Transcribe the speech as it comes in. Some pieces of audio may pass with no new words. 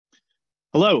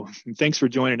Hello, and thanks for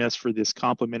joining us for this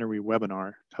complimentary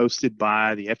webinar hosted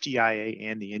by the FGIA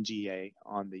and the NGA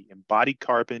on the Embodied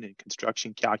Carbon and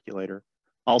Construction Calculator,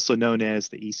 also known as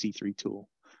the EC3 tool.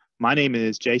 My name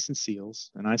is Jason Seals,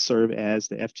 and I serve as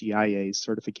the FGIA's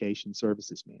Certification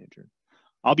Services Manager.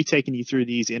 I'll be taking you through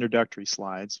these introductory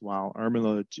slides while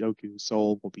Urmila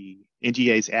Joku-Sol will be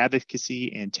NGA's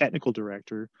Advocacy and Technical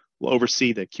Director, will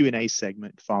oversee the Q&A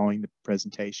segment following the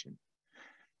presentation.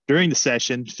 During the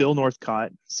session, Phil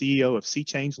Northcott, CEO of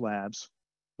C-Change Labs,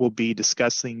 will be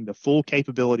discussing the full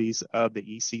capabilities of the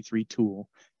EC3 tool,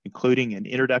 including an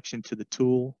introduction to the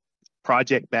tool,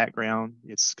 project background,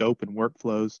 its scope and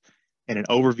workflows, and an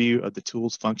overview of the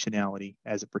tool's functionality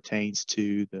as it pertains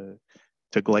to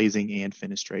glazing and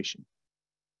fenestration.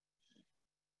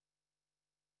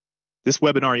 This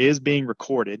webinar is being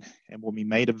recorded and will be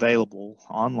made available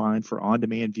online for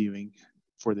on-demand viewing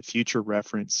for the future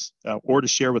reference or to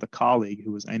share with a colleague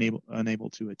who was unable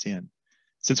to attend.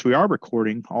 Since we are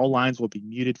recording, all lines will be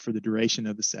muted for the duration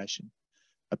of the session.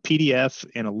 A PDF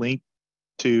and a link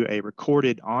to a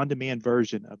recorded on-demand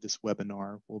version of this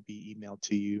webinar will be emailed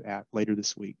to you later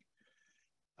this week.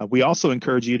 We also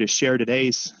encourage you to share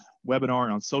today's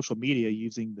webinar on social media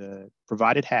using the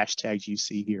provided hashtags you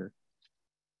see here.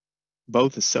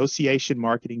 Both association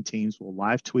marketing teams will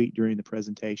live tweet during the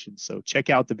presentation, so check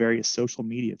out the various social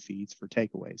media feeds for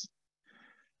takeaways.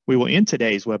 We will end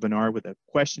today's webinar with a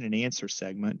question and answer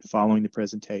segment following the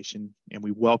presentation, and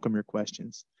we welcome your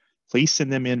questions. Please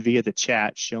send them in via the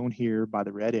chat shown here by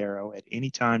the red arrow at any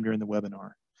time during the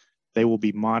webinar. They will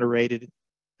be moderated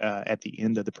at the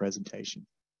end of the presentation.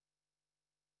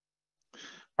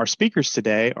 Our speakers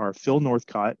today are Phil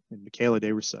Northcott and Mikaela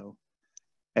DeRousseau.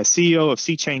 As CEO of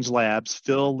C-Change Labs,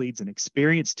 Phil leads an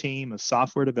experienced team of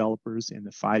software developers in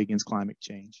the fight against climate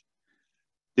change.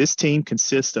 This team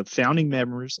consists of founding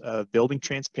members of Building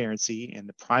Transparency and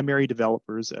the primary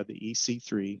developers of the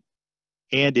EC3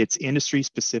 and its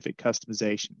industry-specific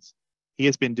customizations. He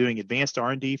has been doing advanced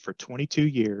R&D for 22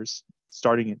 years,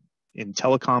 starting in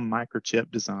telecom microchip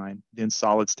design, then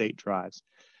solid-state drives.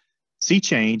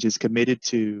 C-Change is committed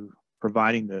to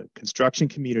providing the construction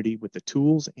community with the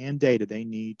tools and data they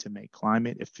need to make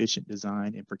climate-efficient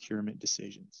design and procurement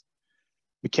decisions.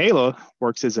 Mikaela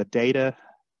works as a data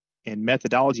and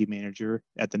methodology manager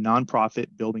at the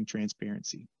nonprofit Building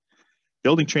Transparency.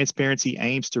 Building Transparency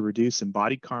aims to reduce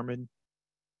embodied carbon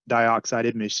dioxide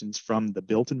emissions from the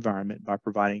built environment by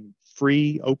providing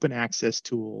free open access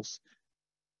tools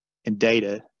and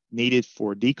data needed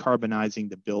for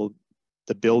decarbonizing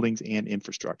the buildings and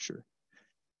infrastructure.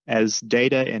 As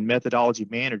data and methodology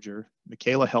manager,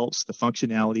 Mikaela helps the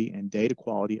functionality and data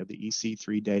quality of the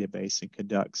EC3 database and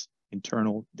conducts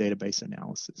internal database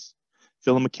analysis.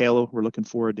 Phil and Mikaela, we're looking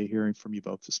forward to hearing from you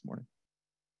both this morning.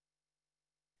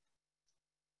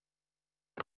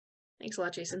 Thanks a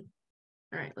lot, Jason.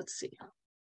 All right, let's see.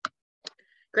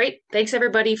 Great. Thanks,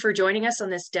 everybody, for joining us on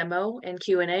this demo and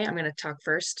Q&A. I'm going to talk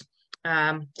first.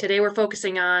 Today, we're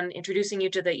focusing on introducing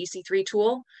you to the EC3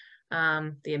 tool,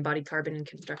 the Embodied Carbon and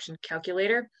Construction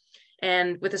Calculator,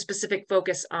 and with a specific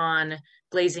focus on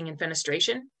glazing and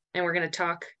fenestration. And we're going to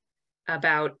talk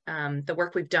about the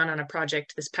work we've done on a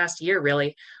project this past year,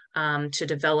 really, to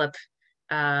develop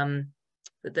the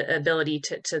ability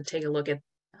to take a look at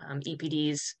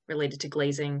EPDs related to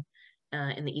glazing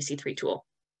in the EC3 tool.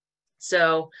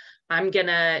 So I'm going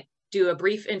to do a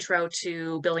brief intro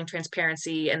to Building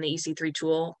Transparency and the EC3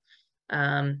 tool.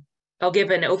 I'll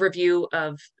give an overview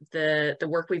of the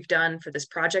work we've done for this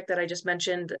project that I just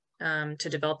mentioned to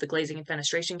develop the glazing and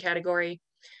fenestration category.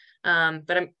 But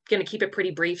I'm going to keep it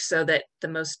pretty brief so that the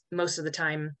most of the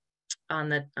time on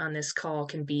this call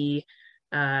can be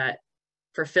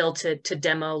for Phil to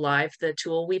demo live the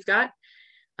tool we've got.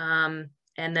 And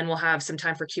then we'll have some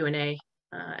time for Q&A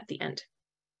at the end.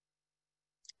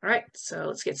 All right, so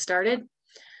let's get started.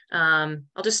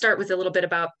 I'll just start with a little bit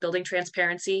about Building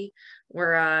Transparency.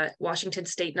 We're a Washington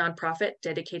State nonprofit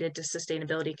dedicated to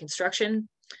sustainability construction.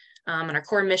 And our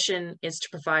core mission is to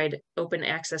provide open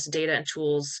access data and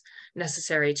tools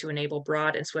necessary to enable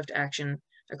broad and swift action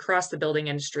across the building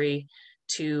industry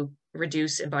to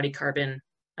reduce embodied carbon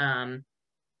and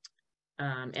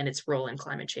its role in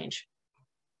climate change.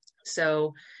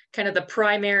 So kind of the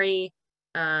primary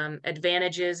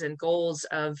advantages and goals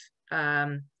of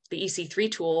the EC3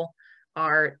 tool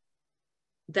are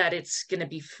that it's going to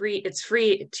be free. It's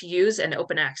free to use and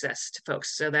open access to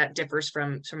folks. So that differs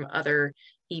from other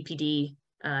EPD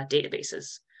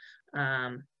databases.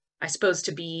 I suppose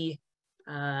to be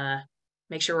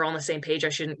make sure we're all on the same page, I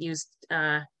shouldn't use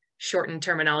shortened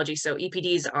terminology. So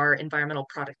EPDs are environmental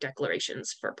product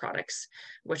declarations for products,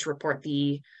 which report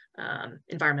the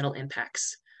environmental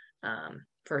impacts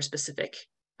for a specific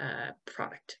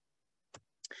product.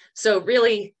 So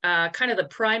really kind of the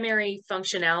primary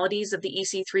functionalities of the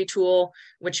EC3 tool,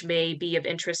 which may be of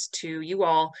interest to you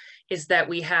all, is that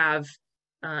we have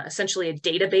essentially a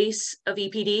database of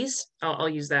EPDs. I'll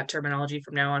use that terminology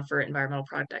from now on for environmental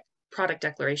product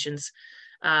declarations.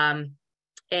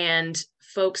 And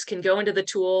folks can go into the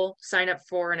tool, sign up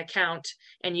for an account,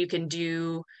 and you can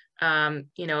do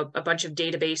you know, a bunch of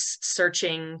database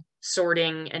searching,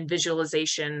 sorting, and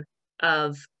visualization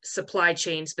of supply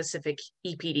chain specific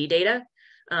EPD data.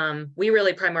 We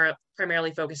really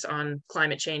primarily focus on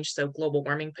climate change, so global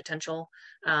warming potential,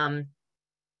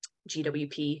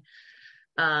 GWP.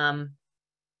 And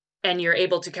you're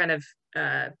able to kind of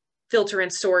filter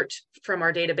and sort from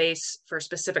our database for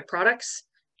specific products.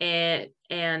 And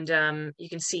you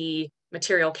can see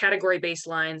material category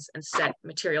baselines and set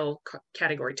material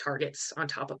category targets on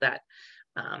top of that.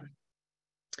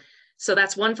 So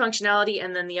that's one functionality.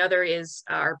 And then the other is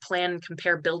our plan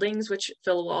compare buildings, which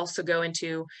Phil will also go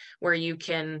into, where you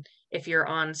can, if you're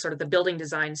on sort of the building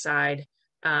design side,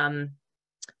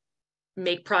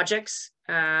 make projects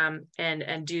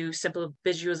and do simple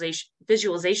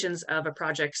visualizations of a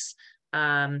project's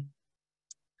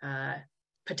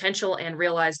potential and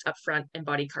realized upfront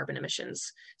embodied carbon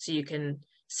emissions. So you can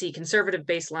see conservative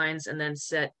baselines and then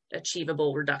set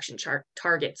achievable reduction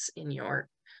targets in your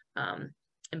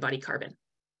embodied carbon.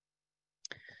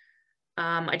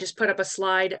 I just put up a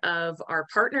slide of our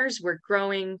partners. We're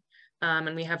growing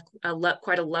and we have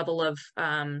quite a level of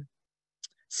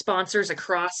sponsors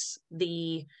across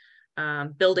the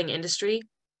building industry.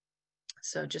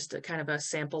 So just a kind of a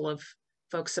sample of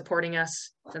folks supporting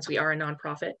us since we are a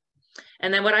nonprofit.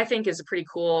 And then what I think is a pretty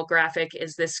cool graphic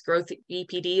is this growth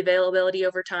EPD availability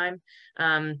over time.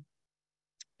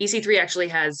 EC3 actually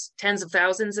has tens of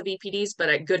thousands of EPDs, but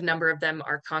a good number of them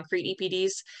are concrete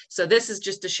EPDs. So this is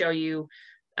just to show you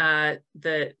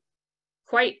the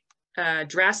quite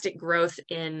drastic growth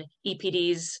in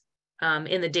EPDs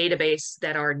in the database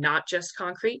that are not just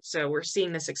concrete. So we're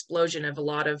seeing this explosion of a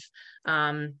lot of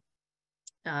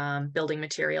building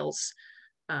materials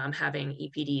having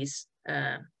EPDs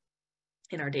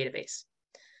in our database.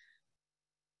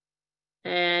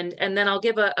 And then I'll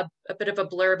give a bit of a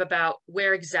blurb about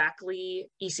where exactly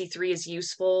EC3 is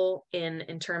useful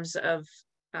in terms of,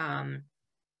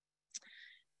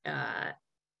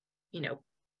 you know,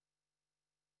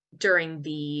 during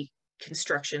the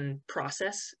construction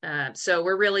process. So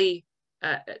we're really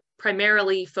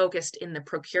primarily focused in the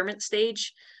procurement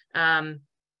stage.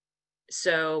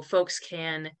 So folks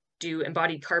can do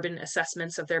embodied carbon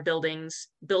assessments of their buildings,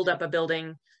 build up a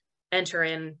building, enter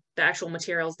in the actual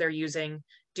materials they're using,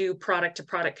 do product to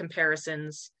product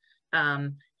comparisons,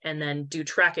 and then do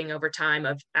tracking over time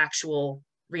of actual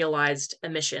realized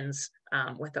emissions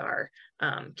with our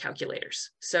calculators.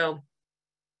 So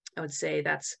I would say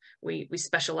that's, we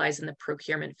specialize in the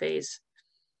procurement phase.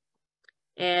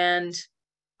 And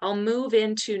I'll move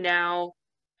into now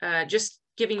just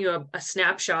giving you a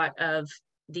snapshot of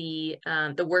the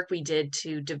work we did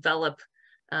to develop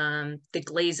the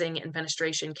glazing and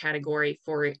fenestration category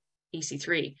for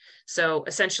EC3. So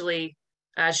essentially,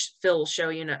 as Phil will show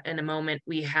you in a moment,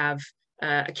 we have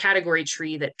a category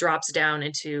tree that drops down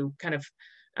into kind of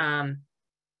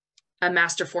a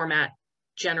master format,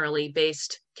 generally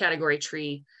based category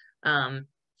tree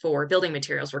for building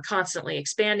materials. We're constantly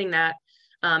expanding that.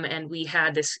 And we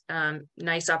had this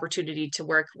nice opportunity to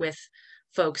work with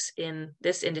folks in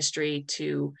this industry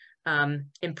to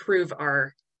improve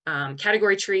our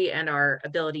category tree and our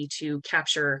ability to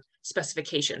capture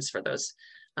specifications for those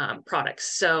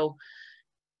products. So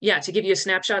yeah, to give you a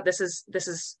snapshot, this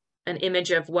is an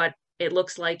image of what it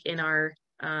looks like in our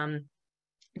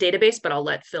database, but I'll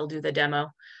let Phil do the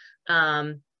demo.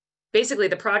 Basically,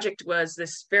 the project was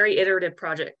this very iterative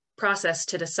process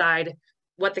to decide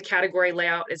what the category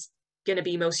layout is going to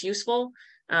be most useful,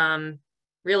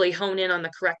 really hone in on the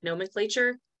correct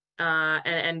nomenclature,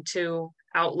 and to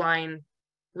outline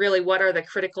really what are the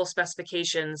critical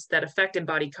specifications that affect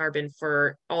embodied carbon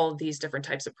for all of these different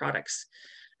types of products.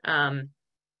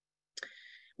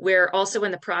 We're also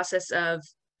in the process of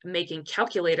making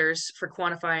calculators for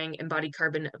quantifying embodied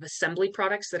carbon of assembly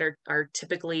products that are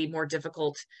typically more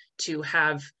difficult to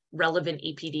have relevant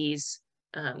EPDs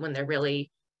when they're really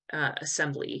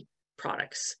assembly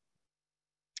products.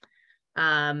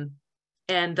 And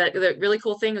the really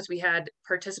cool thing is we had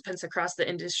participants across the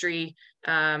industry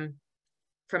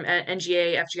from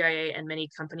NGA, FGIA, and many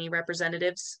company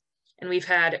representatives. And we've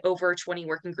had over 20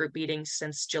 working group meetings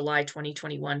since July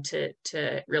 2021 to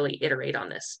really iterate on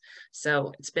this.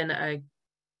 So it's been a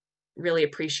really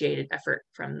appreciated effort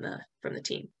from the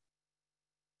team.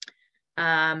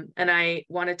 And I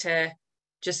wanted to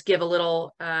just give a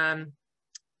little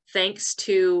thanks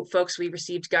to folks we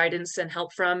received guidance and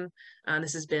help from.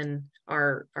 This has been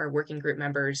our working group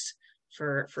members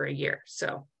for a year.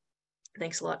 So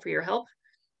thanks a lot for your help.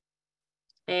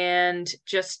 And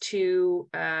just to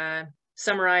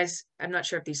summarize, I'm not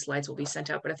sure if these slides will be sent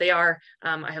out, but if they are,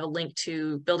 I have a link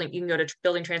to building. You can go to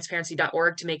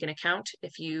buildingtransparency.org to make an account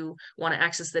if you want to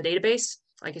access the database.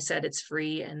 Like I said, it's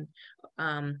free and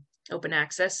open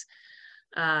access.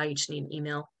 You just need an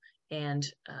email, and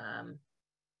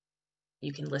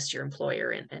you can list your employer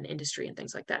and industry and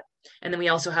things like that. And then we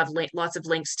also have lots of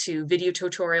links to video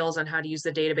tutorials on how to use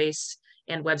the database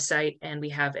and website, and we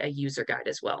have a user guide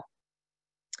as well.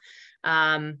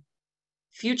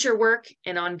 Future work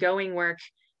and ongoing work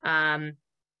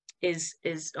is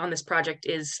on this project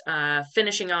is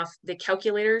finishing off the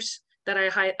calculators that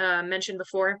I mentioned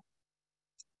before,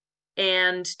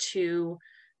 and to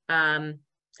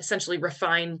essentially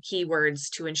refine keywords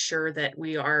to ensure that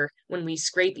we are, when we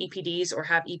scrape EPDs or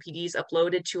have EPDs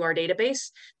uploaded to our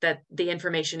database, that the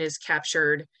information is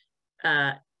captured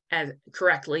as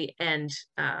correctly and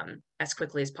as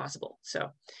quickly as possible.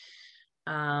 So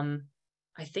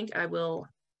I think I will,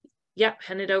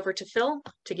 hand it over to Phil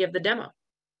to give the demo.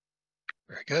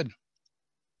 Very good.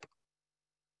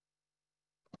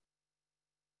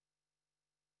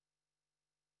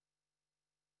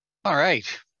 All right.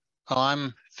 Well,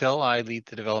 I'm Phil. I lead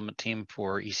the development team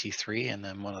for EC3, and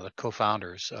I'm one of the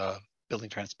co-founders of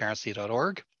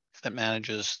buildingtransparency.org that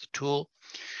manages the tool.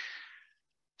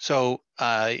 So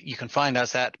you can find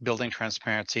us at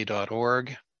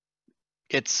buildingtransparency.org.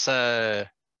 It's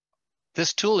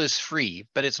this tool is free,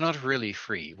 but it's not really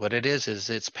free. What it is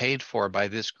it's paid for by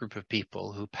this group of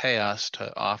people who pay us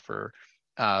to offer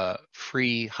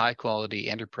free, high-quality,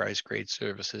 enterprise-grade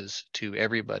services to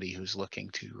everybody who's looking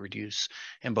to reduce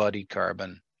embodied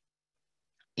carbon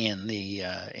in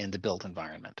the built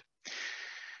environment.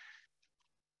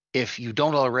 If you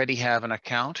don't already have an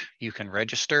account, you can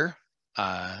register.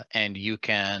 And you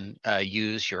can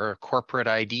use your corporate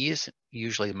IDs.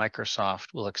 Usually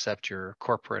Microsoft will accept your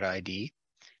corporate ID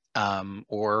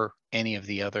or any of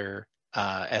the other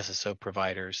SSO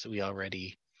providers that we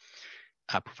already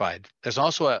provide. There's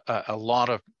also a lot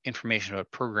of information about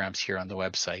programs here on the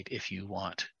website if you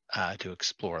want to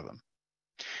explore them.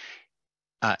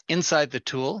 Inside the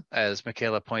tool, as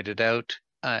Mikaela pointed out,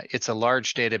 it's a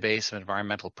large database of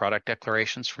environmental product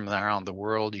declarations from around the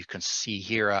world. You can see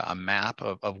here a map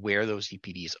of where those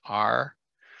EPDs are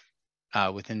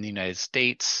within the United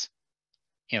States.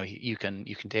 You can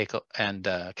take, and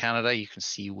Canada, you can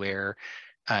see where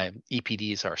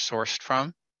EPDs are sourced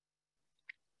from.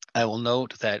 I will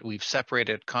note that we've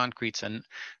separated concretes and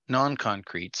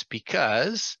non-concretes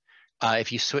because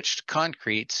if you switch to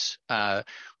concretes,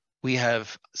 we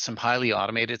have some highly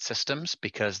automated systems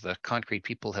because the concrete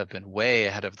people have been way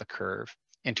ahead of the curve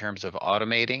in terms of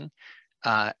automating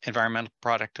environmental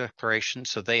product declaration.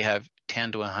 So they have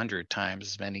 10 to 100 times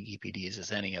as many EPDs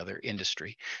as any other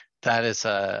industry. That is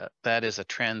a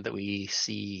trend that we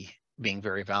see being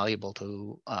very valuable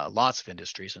to lots of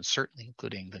industries, and certainly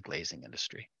including the glazing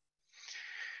industry.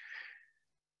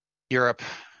 Europe,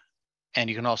 and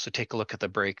you can also take a look at the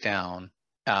breakdown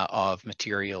of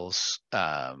materials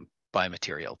by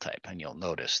material type, and you'll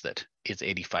notice that it's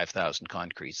 85,000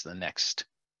 concretes. The next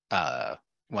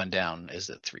one down is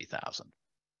at 3,000.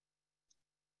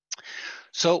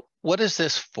 So what is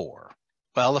this for?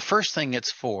 Well, the first thing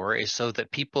it's for is so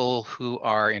that people who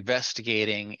are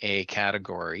investigating a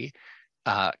category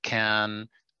can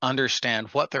understand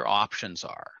what their options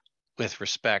are with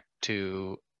respect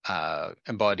to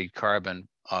embodied carbon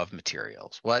of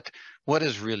materials. What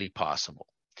is really possible?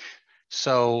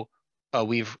 So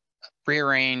we've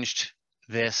rearranged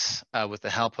this with the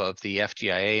help of the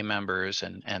FGIA members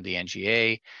and the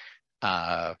NGA.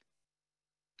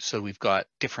 So we've got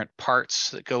different parts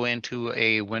that go into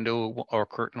a window or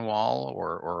curtain wall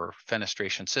or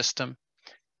fenestration system.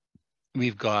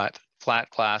 We've got flat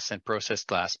glass and processed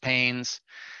glass panes.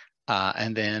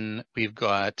 And then we've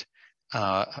got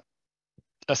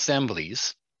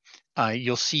assemblies.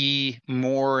 You'll see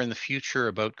more in the future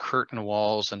about curtain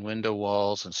walls and window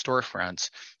walls and storefronts,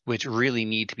 which really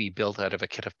need to be built out of a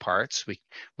kit of parts.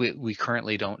 We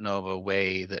currently don't know of a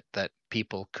way that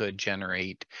people could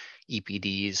generate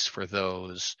EPDs for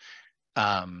those,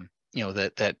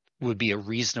 that would be a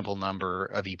reasonable number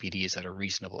of EPDs at a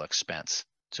reasonable expense.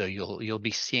 So you'll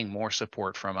be seeing more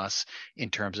support from us in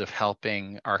terms of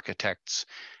helping architects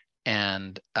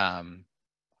and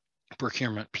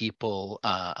procurement people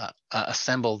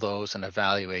assemble those and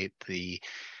evaluate the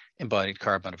embodied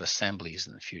carbon of assemblies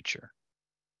in the future.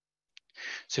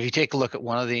 So if you take a look at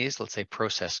one of these, let's say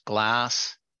processed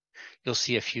glass, you'll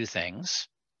see a few things.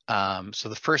 So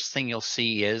the first thing you'll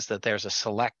see is that there's a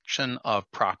selection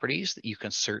of properties that you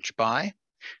can search by.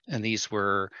 And these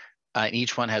were,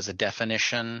 each one has a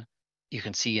definition you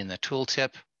can see in the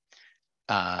tooltip.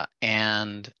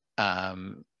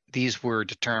 These were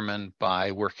determined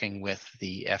by working with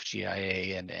the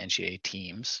FGIA and NGA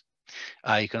teams.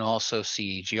 You can also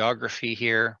see geography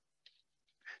here.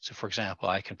 So for example,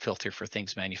 I can filter for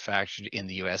things manufactured in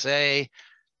the USA.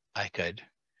 I could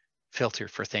filter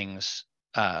for things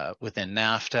within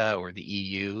NAFTA or the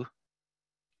EU.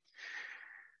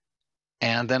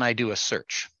 And then I do a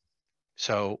search.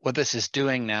 So what this is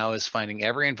doing now is finding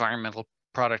every environmental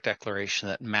product declaration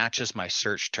that matches my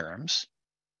search terms.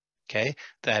 Okay,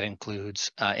 that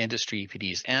includes industry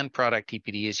EPDs and product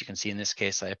EPDs. You can see in this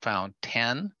case, I found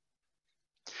 10.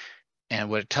 And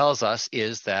what it tells us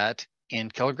is that in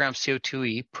kilograms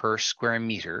CO2e per square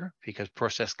meter, because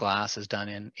processed glass is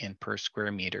done in per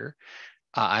square meter,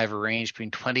 I've arranged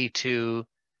between 22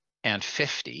 and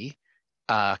 50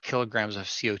 kilograms of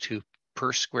CO2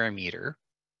 per square meter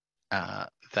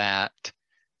that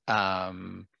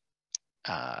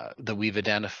we've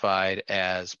identified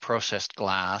as processed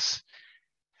glass,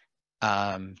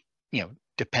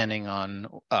 depending on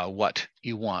what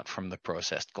you want from the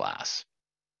processed glass.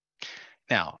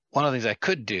 Now, one of the things I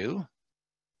could do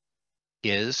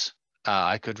is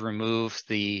I could remove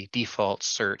the default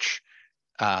search,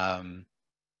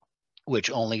 which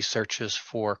only searches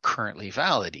for currently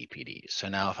valid EPDs. So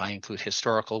now if I include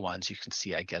historical ones, you can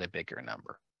see I get a bigger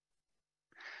number.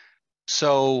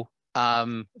 So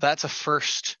that's a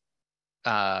first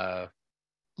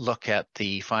look at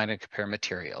the find and compare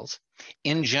materials.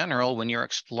 In general, when you're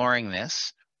exploring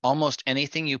this, almost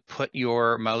anything you put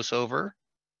your mouse over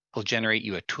will generate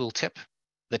you a tooltip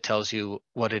that tells you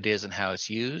what it is and how it's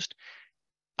used,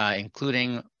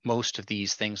 including most of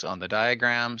these things on the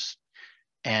diagrams.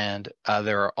 And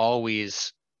there are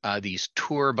always these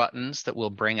tour buttons that will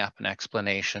bring up an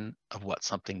explanation of what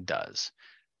something does.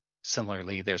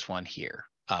 Similarly, there's one here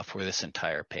for this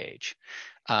entire page.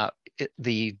 So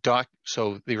the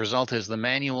result is the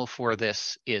manual for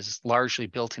this is largely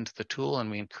built into the tool,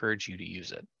 and we encourage you to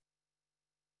use it.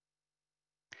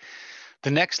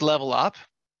 The next level up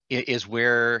is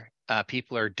where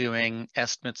people are doing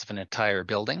estimates of an entire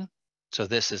building. So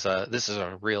this is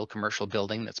a real commercial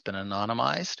building that's been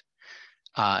anonymized.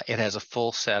 It has a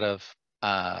full set of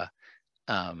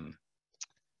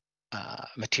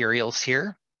materials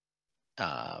here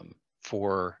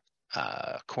for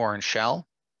core and shell.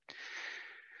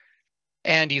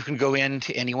 And you can go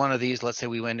into any one of these. Let's say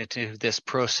we went into this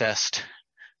processed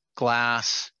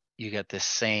glass. You get this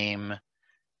same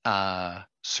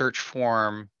search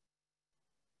form.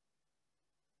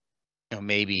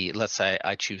 Maybe let's say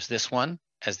I choose this one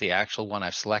as the actual one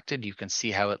I've selected. You can see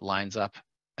how it lines up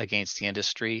against the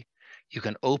industry. You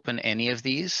can open any of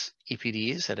these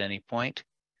EPDs at any point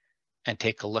and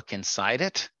take a look inside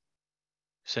it.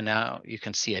 So now you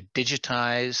can see a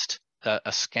digitized,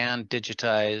 a scanned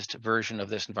digitized version of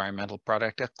this environmental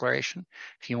product declaration.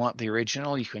 If you want the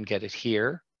original, you can get it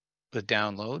here with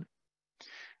download.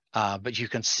 But you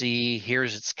can see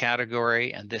here's its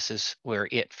category, and this is where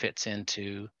it fits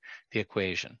into the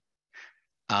equation.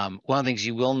 One of the things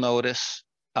you will notice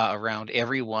around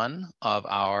every one of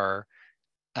our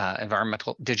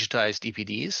environmental digitized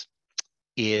EPDs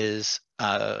is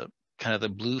kind of the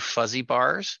blue fuzzy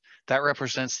bars. That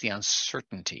represents the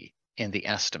uncertainty in the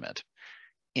estimate.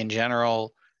 In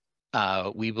general,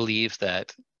 we believe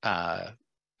that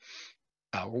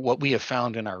what we have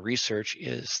found in our research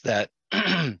is that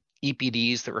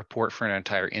EPDs that report for an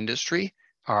entire industry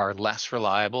are less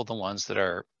reliable than ones that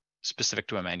are specific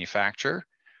to a manufacturer.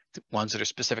 The ones that are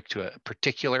specific to a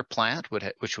particular plant,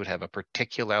 which would have a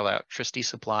particular electricity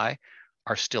supply,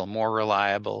 are still more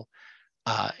reliable.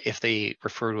 If they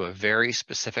refer to a very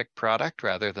specific product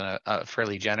rather than a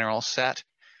fairly general set,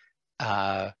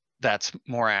 that's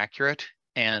more accurate.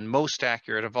 And most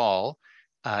accurate of all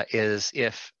is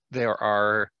if there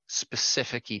are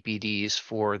specific EPDs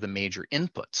for the major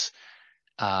inputs,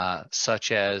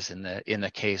 such as in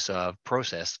the case of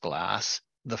processed glass,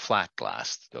 the flat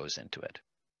glass that goes into it.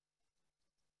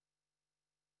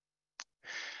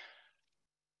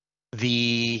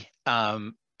 The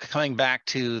coming back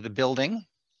to the building,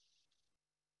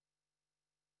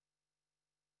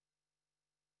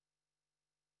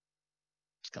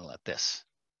 Just going to let this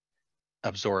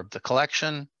absorb the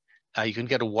collection. You can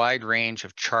get a wide range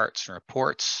of charts and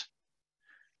reports.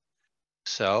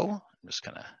 So I'm just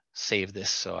going to save this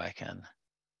so I can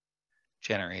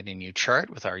generate a new chart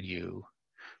with our new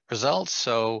results.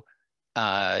 So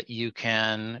you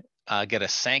can get a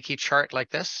Sankey chart like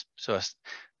this. So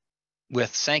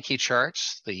with Sankey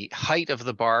charts, the height of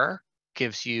the bar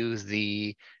gives you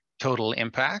the total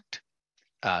impact.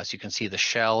 As you can see, the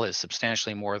shell is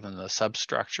substantially more than the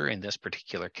substructure in this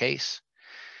particular case.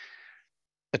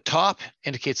 The top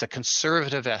indicates a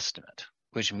conservative estimate,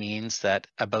 which means that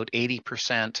about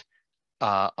 80%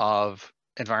 of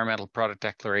environmental product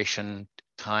declaration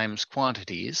times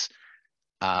quantities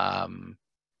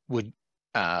would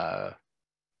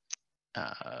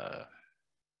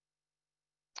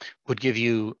give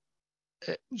you,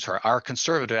 our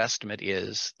conservative estimate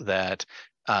is that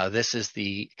this is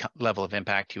the level of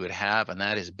impact you would have, and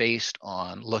that is based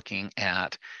on looking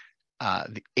at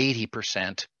the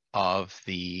 80% of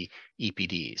the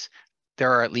EPDs.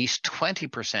 There are at least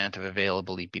 20% of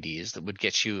available EPDs that would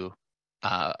get you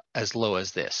as low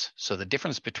as this. So the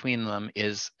difference between them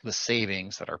is the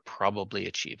savings that are probably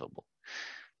achievable.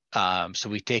 So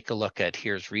we take a look at,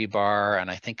 here's rebar,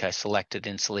 and I think I selected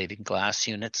insulating glass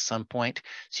units at some point.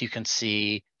 So you can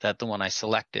see that the one I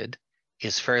selected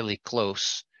is fairly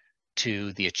close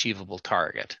to the achievable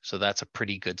target. So that's a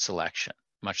pretty good selection.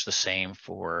 Much the same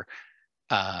for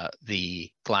the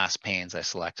glass panes I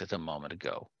selected a moment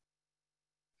ago.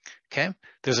 Okay,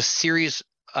 there's a series,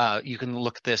 you can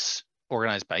look at this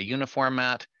organized by unit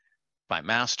format, by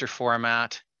master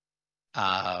format,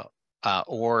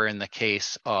 or in the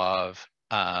case of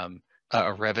a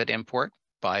Revit import,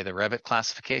 by the Revit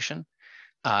classification.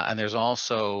 And there's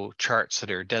also charts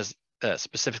that are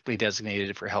specifically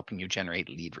designated for helping you generate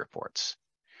lead reports.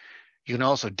 You can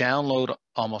also download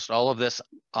almost all of this,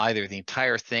 either the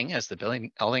entire thing as the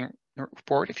billing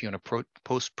report if you want to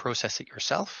post-process it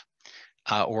yourself,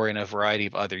 or in a variety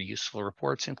of other useful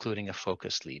reports, including a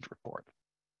focused lead report.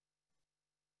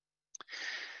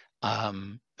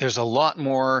 There's a lot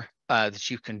more that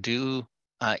you can do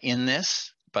in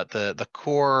this, but the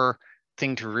core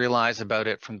thing to realize about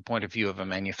it from the point of view of a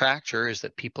manufacturer is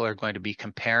that people are going to be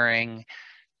comparing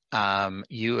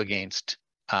you against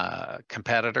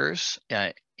competitors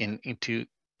in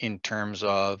terms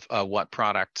of what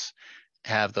products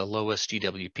have the lowest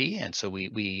GWP, and so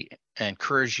we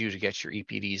encourage you to get your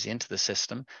EPDs into the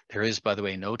system. There is, by the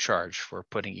way, no charge for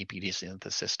putting EPDs into the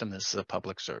system. This is a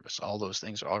public service. All those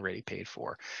things are already paid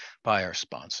for by our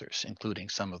sponsors, including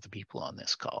some of the people on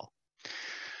this call.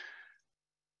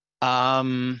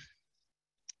 Okay,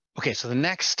 so the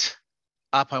next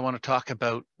up, I want to talk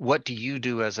about what do you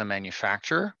do as a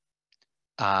manufacturer?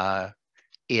 I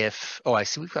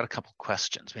see we've got a couple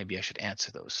questions. Maybe I should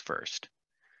answer those first.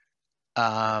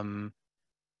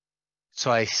 So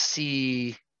I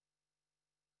see.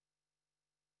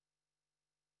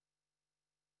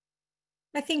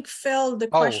 I think, Phil, the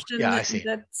question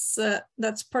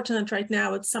that's pertinent right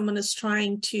now is someone is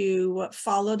trying to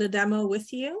follow the demo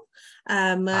with you,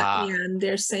 and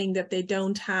they're saying that they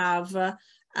don't have,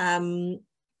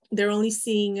 they're only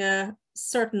seeing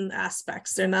certain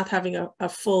aspects. They're not having a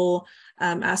full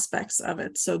aspects of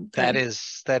it. So that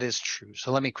is true.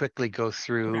 So let me quickly go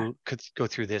through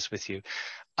this with you.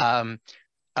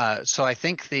 So I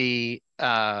think the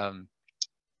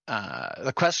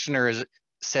questioner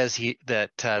says that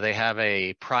they have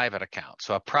a private account.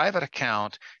 So a private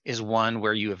account is one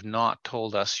where you have not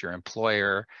told us your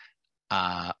employer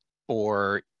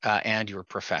and your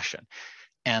profession.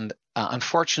 And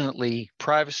unfortunately,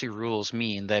 privacy rules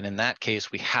mean that in that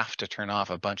case, we have to turn off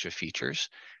a bunch of features,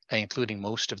 including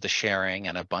most of the sharing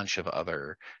and a bunch of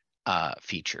other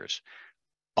features.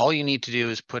 All you need to do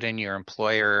is put in your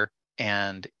employer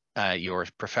and your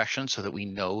profession so that we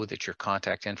know that your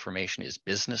contact information is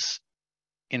business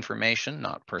information,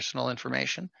 not personal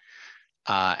information.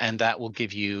 And that will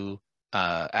give you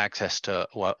access to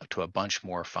a bunch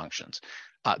more functions.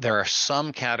 There are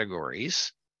some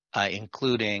categories,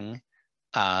 including,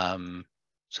 so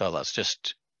let's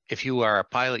just, if you are a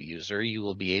pilot user, you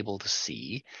will be able to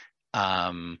see,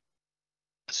 let's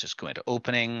just go into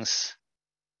openings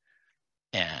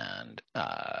and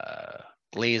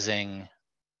glazing,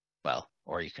 well,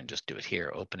 or you can just do it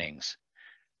here, openings,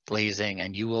 glazing,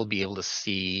 and you will be able to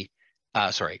see,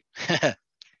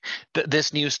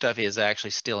 this new stuff is actually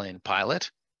still in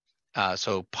pilot.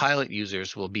 So pilot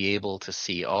users will be able to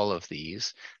see all of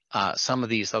these. Some of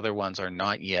these other ones are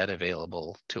not yet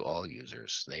available to all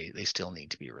users. They still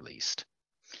need to be released,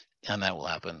 and that will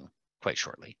happen quite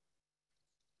shortly.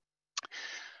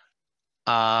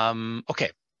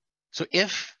 Okay, So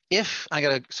if I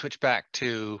got to switch back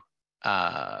to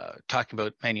talking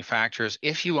about manufacturers,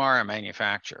 if you are a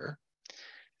manufacturer,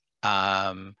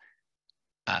 now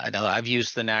I've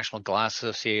used the National Glass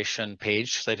Association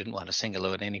page, so I didn't want to single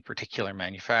out any particular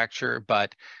manufacturer,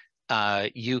 but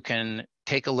you can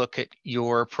take a look at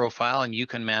your profile and you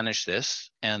can manage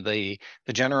this. And the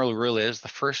general rule is the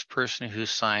first person who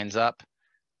signs up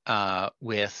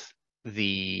with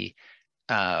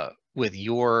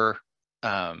your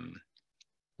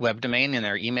web domain and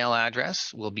their email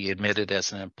address will be admitted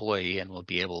as an employee and will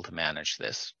be able to manage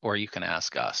this, or you can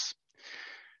ask us.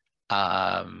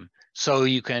 So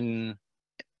you can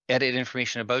edit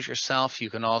information about yourself. You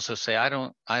can also say, I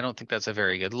don't think that's a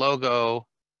very good logo,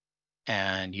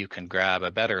 and you can grab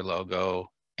a better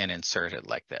logo and insert it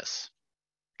like this.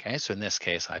 Okay, so in this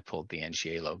case, I pulled the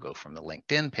NGA logo from the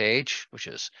LinkedIn page, which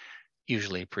is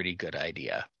usually a pretty good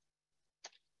idea.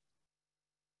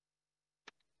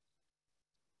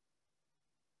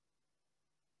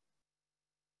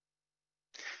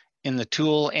 In the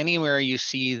tool, anywhere you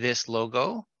see this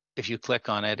logo, if you click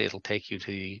on it, it'll take you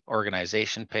to the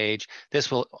organization page.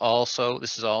 This is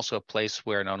also a place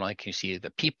where not only can you see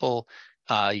the people,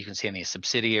 you can see any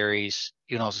subsidiaries.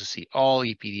 You can also see all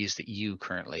EPDs that you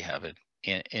currently have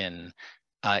in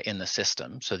the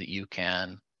system, so that you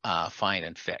can find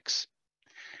and fix.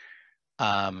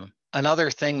 Another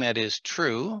thing that is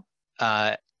true,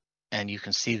 and you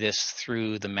can see this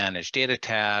through the Manage Data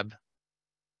tab,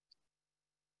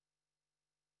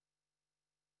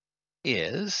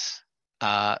 is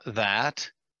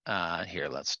that here,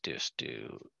 let's just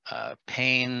do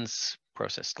panes,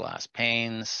 processed glass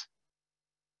panes,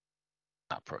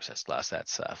 not processed glass,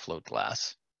 that's float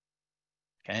glass.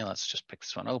 Okay, let's just pick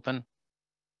this one open.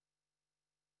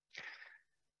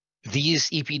 These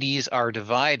EPDs are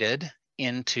divided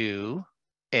into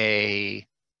a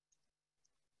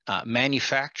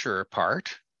manufacturer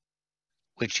part,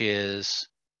 which is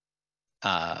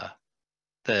the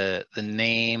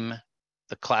name,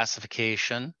 the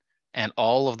classification, and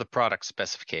all of the product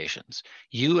specifications.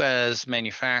 You as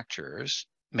manufacturers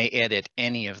may edit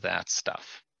any of that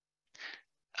stuff.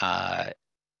 Only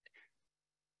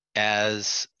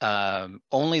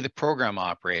the program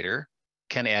operator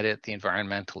can edit the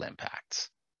environmental impacts.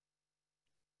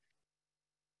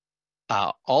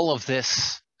 All of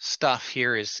this stuff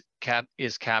here is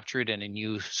captured in a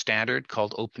new standard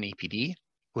called OpenEPD,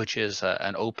 which is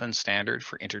an open standard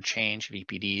for interchange of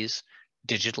EPDs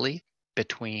digitally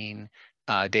between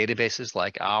databases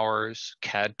like ours,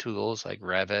 CAD tools like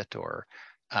Revit, or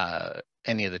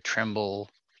any of the Trimble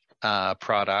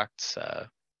products,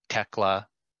 Tekla,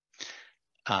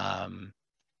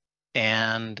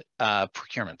 and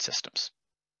procurement systems.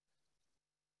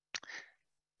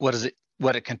 What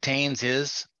it contains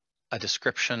is a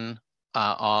description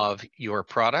of your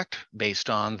product based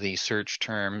on the search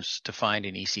terms defined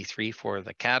in EC3 for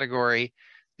the category,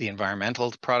 the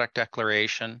environmental product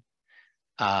declaration,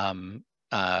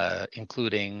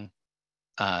 including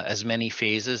as many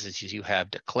phases as you have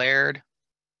declared,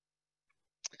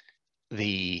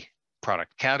 the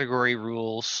product category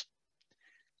rules,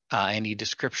 any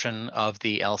description of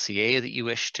the LCA that you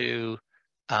wish to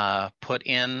put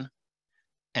in,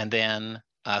 and then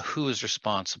who is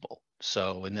responsible.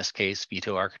 So in this case,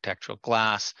 Vito Architectural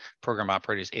Glass, program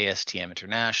operator is ASTM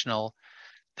International,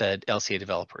 the LCA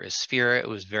developer is Sphera. It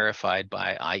was verified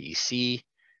by IEC,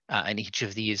 and each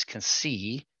of these can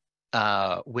see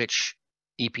which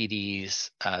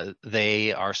EPDs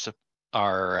they are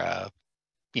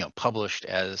published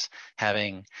as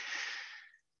having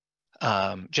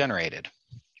generated.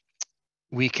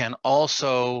 We can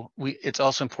also, it's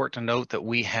also important to note that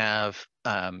we have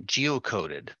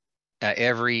geocoded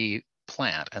every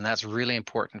plant, and that's really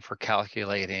important for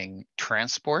calculating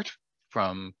transport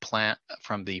from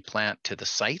the plant to the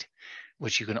site,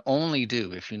 which you can only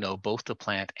do if you know both the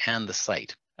plant and the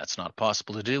site. That's not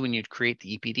possible to do when you create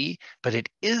the EPD, but it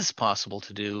is possible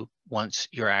to do once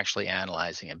you're actually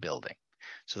analyzing a building.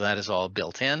 So that is all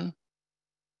built in.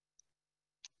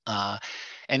 And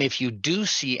if you do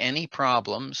see any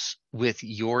problems with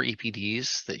your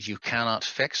EPDs that you cannot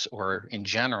fix, or in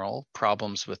general,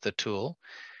 problems with the tool,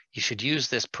 you should use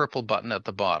this purple button at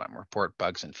the bottom, Report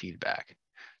Bugs and Feedback.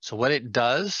 So what it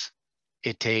does,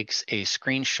 it takes a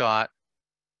screenshot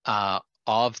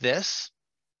of this.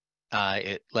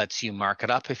 It lets you mark it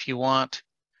up if you want,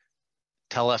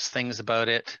 tell us things about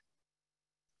it.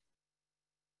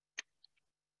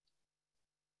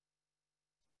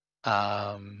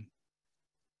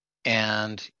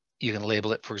 And you can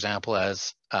label it, for example,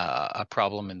 as a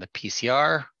problem in the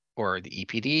PCR or the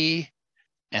EPD,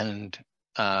 and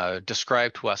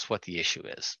describe to us what the issue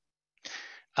is.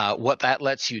 What that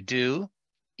lets you do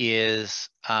is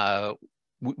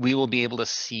we will be able to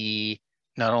see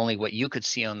not only what you could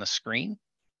see on the screen,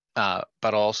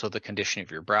 but also the condition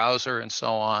of your browser and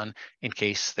so on, in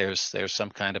case there's some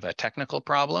kind of a technical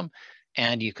problem,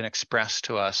 and you can express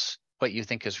to us what you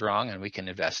think is wrong and we can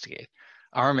investigate.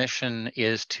 Our mission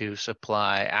is to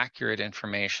supply accurate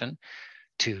information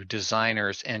to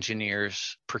designers,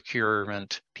 engineers,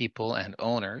 procurement people, and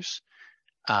owners.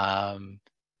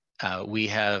 We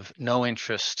have no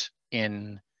interest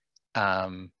in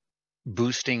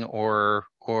boosting or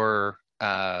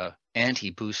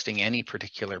anti-boosting any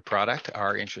particular product.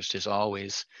 Our interest is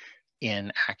always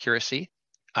in accuracy.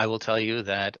 I will tell you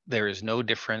that there is no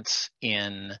difference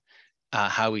in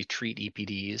how we treat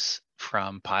EPDs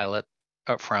from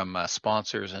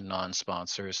sponsors and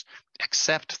non-sponsors,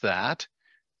 except that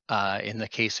in the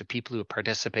case of people who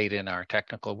participate in our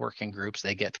technical working groups,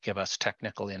 they get to give us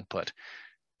technical input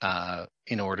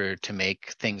in order to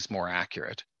make things more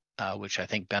accurate, which I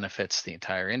think benefits the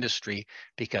entire industry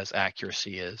because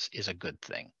accuracy is a good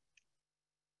thing.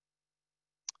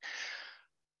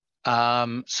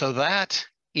 So that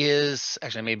is,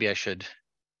 actually, maybe I should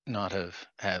not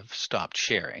have stopped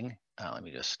sharing. Let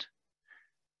me just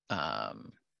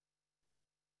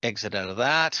exit out of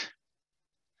that.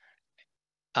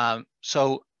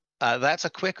 So that's a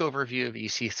quick overview of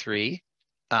EC3.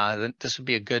 This would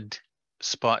be a good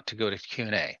spot to go to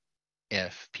Q&A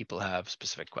if people have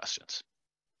specific questions.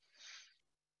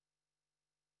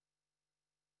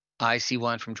 I see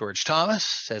one from George Thomas,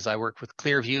 says, I work with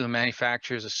Clearview, who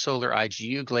manufactures a solar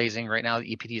IGU glazing. Right now,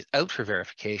 the EPD is out for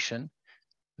verification.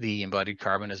 The embodied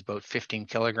carbon is about 15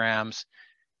 kilograms.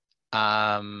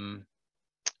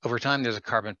 Over time, there's a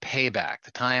carbon payback. The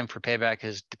time for payback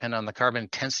is dependent on the carbon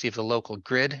intensity of the local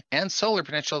grid and solar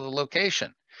potential of the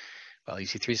location. While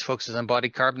EC3's focuses on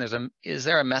embodied carbon, is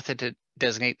there a method to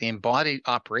designate the embodied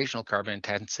operational carbon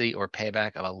intensity or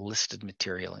payback of a listed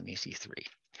material in EC3?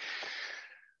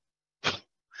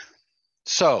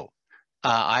 So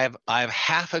I have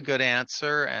half a good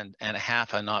answer and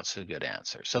half a not so good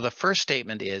answer. So the first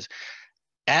statement is,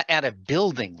 at a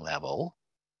building level,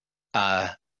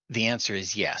 the answer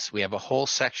is yes. We have a whole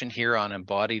section here on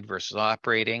embodied versus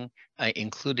operating,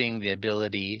 including the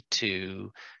ability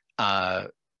to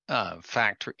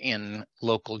factor in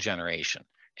local generation.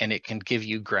 And it can give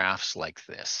you graphs like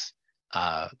this.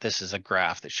 This is a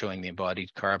graph that's showing the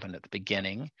embodied carbon at the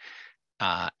beginning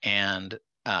and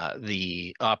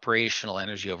the operational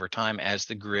energy over time as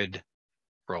the grid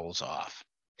rolls off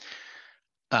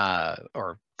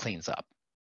or cleans up.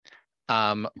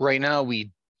 Right now,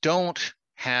 we don't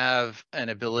have an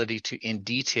ability to, in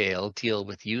detail, deal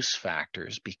with use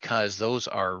factors because those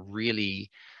are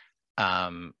really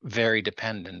very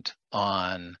dependent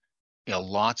on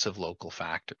lots of local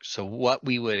factors. So what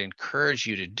we would encourage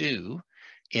you to do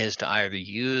is to either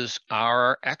use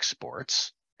our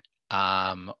exports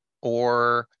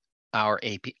or our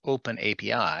open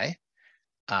API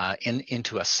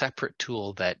into a separate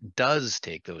tool that does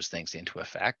take those things into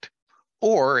effect.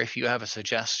 Or if you have a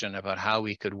suggestion about how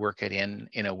we could work it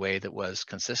in a way that was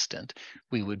consistent,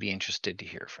 we would be interested to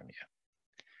hear from you.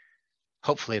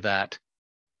 Hopefully that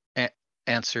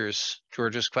answers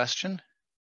George's question.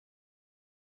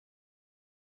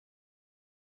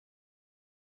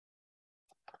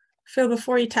 Phil,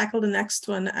 before you tackle the next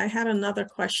one, I had another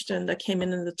question that came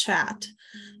in the chat.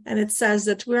 And it says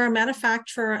that we're a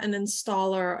manufacturer and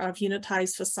installer of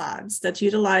unitized facades that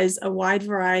utilize a wide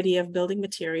variety of building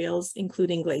materials,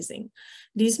 including glazing.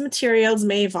 These materials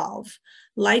may evolve: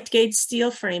 light gauge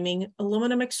steel framing,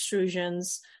 aluminum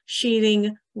extrusions,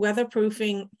 sheeting,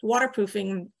 weatherproofing,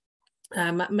 waterproofing,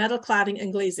 metal cladding,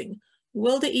 and glazing.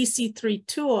 Will the EC3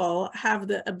 tool have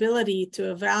the ability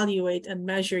to evaluate and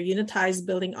measure unitized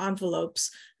building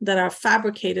envelopes that are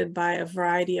fabricated by a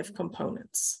variety of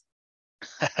components?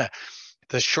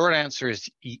 The short answer is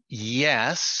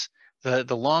yes.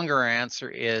 The longer answer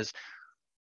is,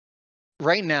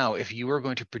 right now, if you were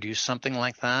going to produce something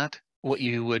like that, what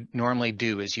you would normally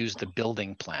do is use the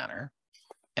building planner.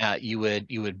 You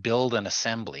would build an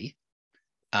assembly,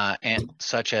 and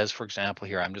such as, for example,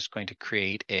 here, I'm just going to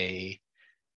create a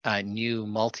new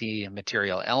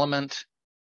multi-material element.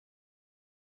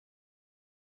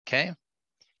 Okay.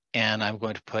 And I'm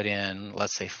going to put in,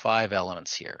 let's say, 5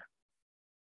 elements here.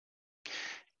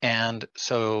 And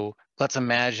so let's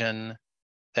imagine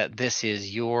that this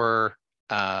is your,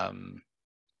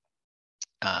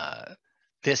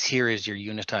 this here is your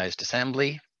unitized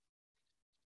assembly.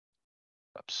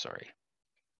 Oops, sorry.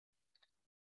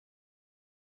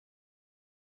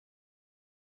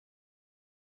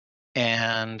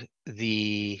 And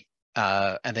the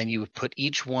and then you would put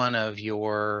each one of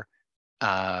your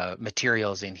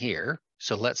materials in here.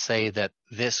 So let's say that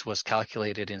this was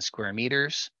calculated in square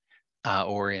meters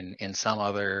or in some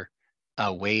other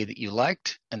way that you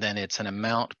liked, and then it's an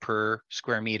amount per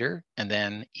square meter, and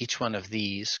then each one of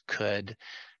these could,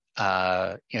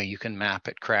 you can map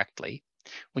it correctly.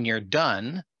 When you're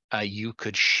done, you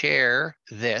could share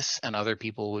this, and other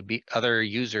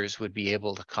users would be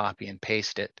able to copy and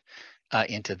paste it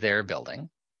into their building.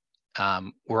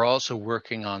 We're also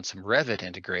working on some Revit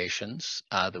integrations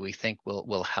that we think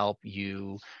will help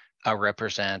you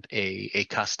represent a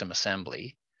custom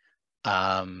assembly.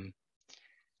 And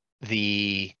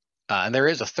there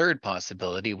is a third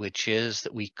possibility, which is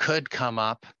that we could come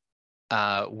up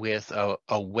with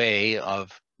a way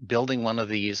of building one of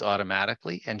these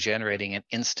automatically and generating an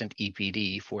instant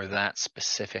EPD for that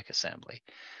specific assembly.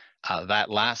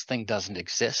 That last thing doesn't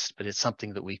exist, but it's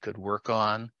something that we could work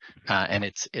on, and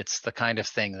it's the kind of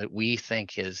thing that we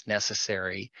think is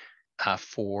necessary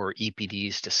for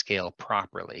EPDs to scale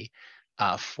properly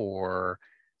for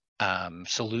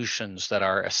solutions that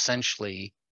are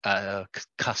essentially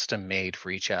custom made for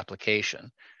each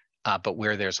application, but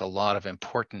where there's a lot of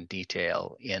important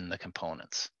detail in the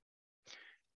components.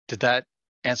 Did that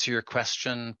answer your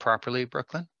question properly,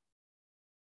 Brooklyn?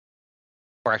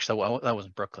 Or actually, well, that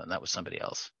wasn't Brooklyn, that was somebody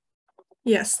else.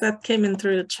 Yes, that came in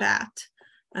through the chat.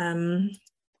 I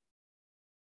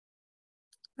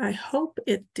hope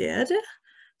it did.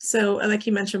 So like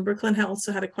you mentioned, Brooklyn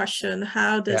also had a question.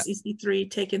 How does EC3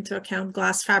 take into account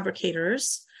glass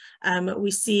fabricators?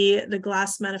 We see the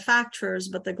glass manufacturers,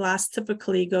 but the glass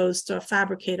typically goes to a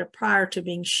fabricator prior to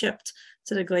being shipped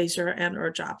to the glazer and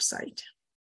or job site.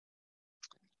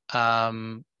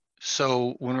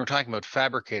 So when we're talking about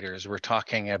fabricators, we're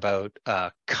talking about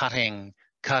cutting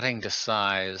to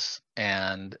size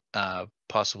and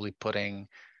possibly putting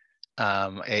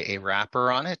a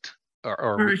wrapper on it,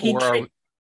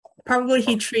 probably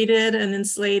heat treated and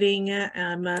insulating.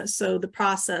 So the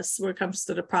process, where it comes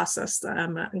to the processed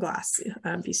glass,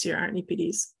 PCR and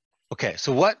EPDs. Okay,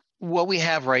 so what we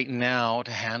have right now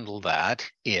to handle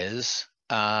that is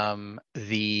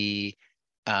the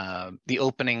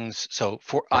openings. So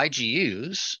for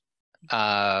IGUs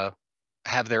have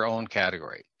their own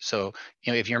category. So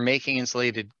if you're making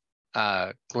insulated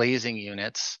glazing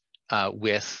units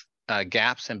with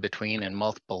gaps in between and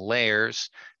multiple layers,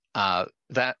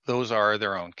 those are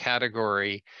their own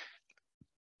category,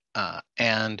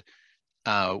 and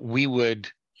we would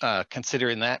consider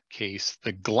in that case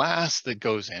the glass that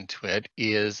goes into it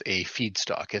is a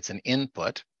feedstock. It's an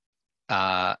input.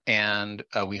 And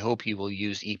we hope you will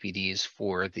use EPDs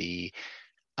for the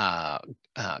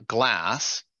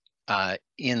glass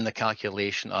in the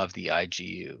calculation of the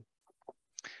IGU.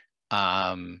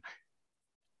 I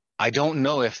don't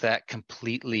know if that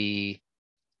completely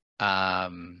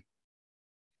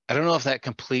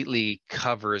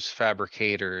covers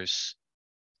fabricators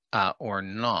or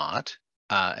not.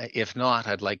 If not,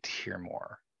 I'd like to hear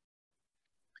more.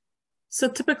 So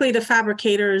typically the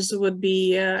fabricators would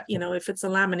be, if it's a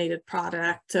laminated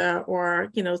product or,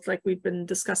 it's like we've been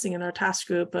discussing in our task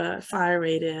group, fire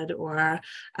rated or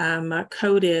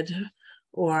coated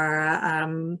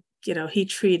or, heat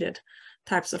treated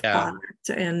types of product.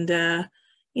 And,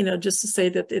 just to say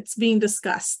that it's being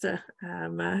discussed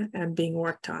and being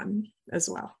worked on as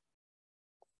well.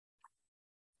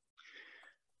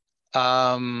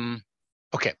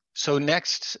 Okay, so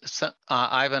next,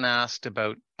 Ivan asked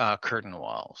about curtain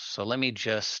walls. So let me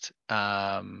just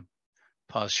pause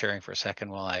sharing for a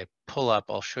second while I pull up.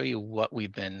 I'll show you what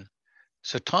we've been.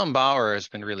 So Tom Bauer has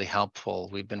been really helpful.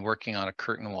 We've been working on a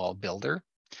curtain wall builder.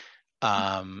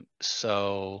 Let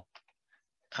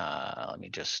me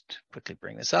just quickly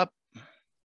bring this up.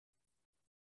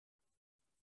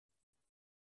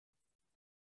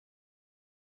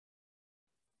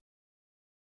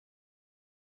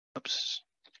 Oops.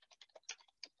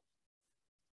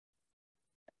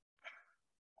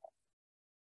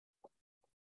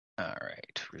 All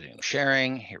right, resume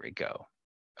sharing. Here we go.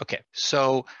 Okay,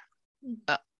 so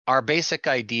our basic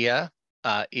idea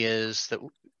is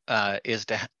to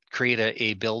create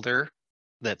a builder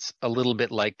that's a little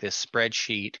bit like this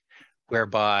spreadsheet,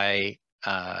 whereby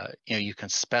you can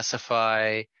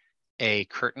specify a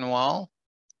curtain wall,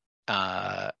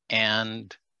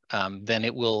 and then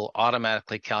it will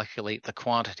automatically calculate the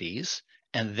quantities,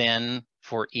 and then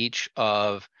for each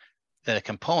of the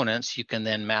components, you can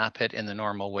then map it in the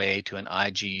normal way to an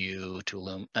IGU,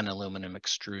 to an aluminum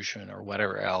extrusion, or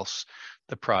whatever else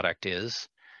the product is.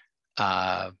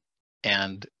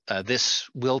 And this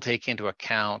will take into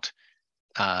account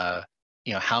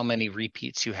you know, how many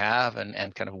repeats you have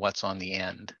and kind of what's on the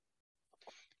end.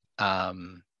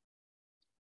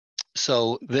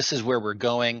 So this is where we're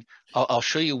going. I'll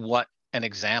show you what an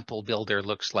example builder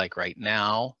looks like right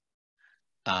now.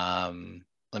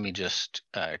 Let me just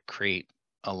create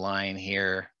a line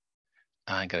here.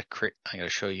 I'm going to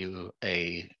show you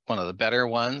one of the better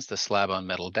ones, the slab on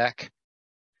metal deck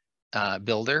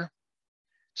builder.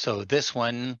 So this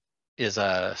one is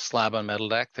a slab on metal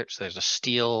deck. There's a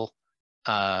steel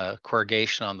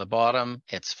corrugation on the bottom.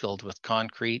 It's filled with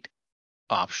concrete,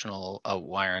 optional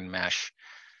wire and mesh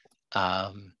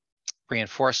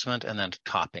reinforcement, and then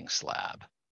topping slab.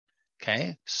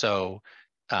 Okay, so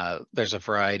there's a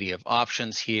variety of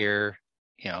options here.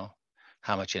 You know,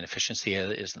 how much inefficiency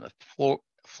is in the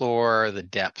floor, the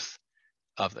depth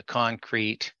of the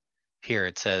concrete. Here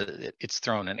it says it's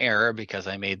thrown an error because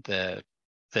I made the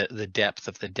depth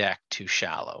of the deck too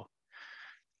shallow.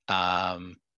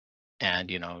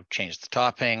 And, you know, change the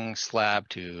topping slab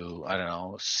to, I don't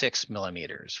know, 6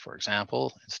 millimeters, for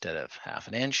example, instead of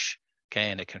 1/2 inch. Okay,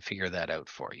 and it can figure that out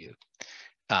for you.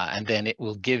 And then it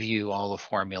will give you all the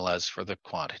formulas for the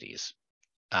quantities.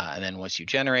 And then once you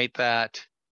generate that,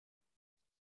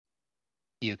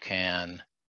 you can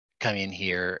come in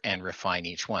here and refine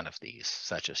each one of these,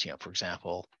 such as, you know, for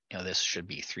example, you know, this should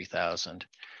be 3000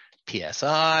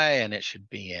 PSI, and it should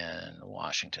be in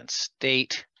Washington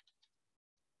State.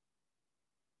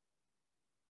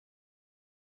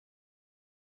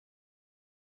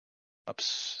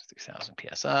 Oops, 3000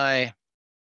 PSI.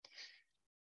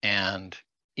 And,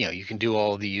 you know, you can do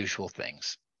all the usual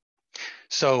things.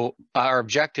 So our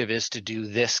objective is to do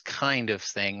this kind of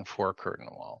thing for curtain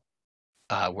wall,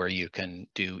 where you can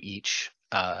do each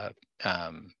of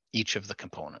the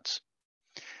components.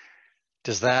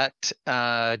 Does that,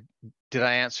 did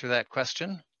I answer that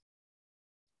question?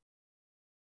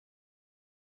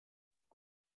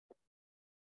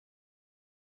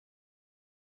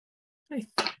 I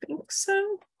think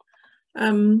so.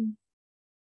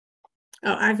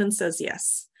 Oh, Ivan says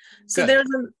yes. So Good. there's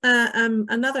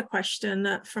another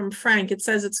question from Frank. It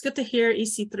says, it's good to hear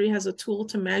EC3 has a tool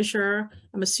to measure,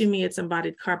 I'm assuming it's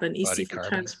embodied carbon, EC for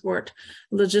transport,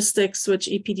 logistics, which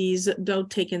EPDs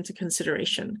don't take into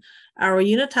consideration. Our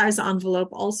unitized envelope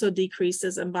also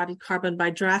decreases embodied carbon by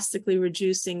drastically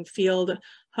reducing field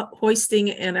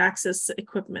hoisting and access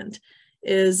equipment.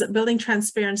 Is building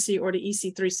transparency or the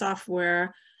EC3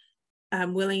 software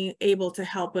able to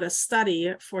help with a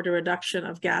study for the reduction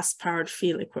of gas-powered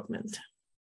field equipment?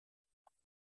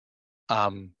 I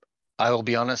will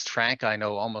be honest, Frank, I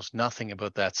know almost nothing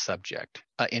about that subject.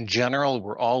 In general,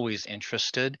 we're always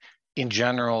interested. In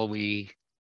general,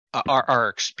 our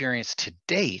experience to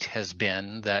date has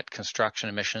been that construction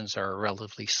emissions are a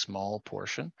relatively small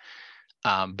portion.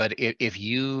 But if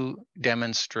you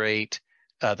demonstrate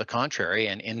the contrary,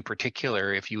 and in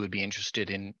particular, if you would be interested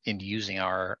in using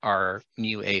our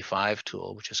new A5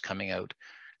 tool, which is coming out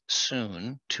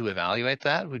soon to evaluate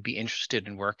that, would be interested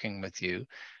in working with you.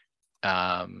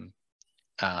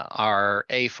 Our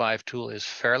A5 tool is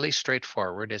fairly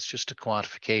straightforward. It's just a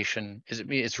quantification.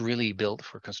 It's really built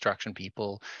for construction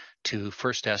people to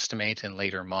first estimate and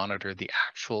later monitor the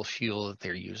actual fuel that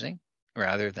they're using,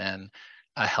 rather than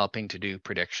helping to do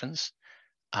predictions.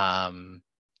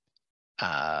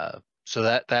 So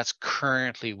that's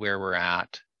currently where we're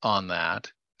at on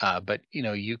that. But you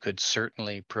know, you could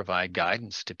certainly provide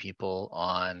guidance to people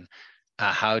on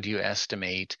how do you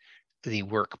estimate the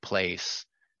workplace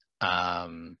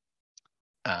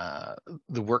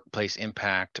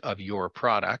impact of your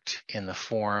product in the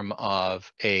form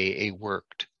of a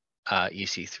worked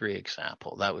EC3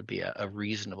 example. That would be a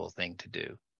reasonable thing to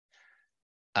do.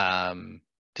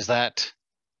 Does that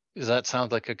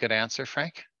sound like a good answer,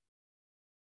 Frank?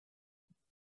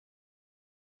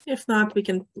 If not, we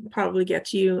can probably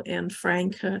get you and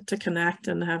Frank to connect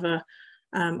and have a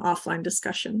offline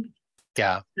discussion.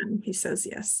 Yeah. And he says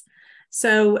yes.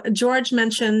 So George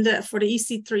mentioned for the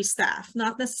EC3 staff,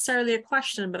 not necessarily a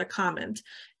question, but a comment.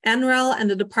 NREL and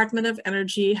the Department of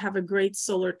Energy have a great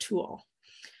solar tool.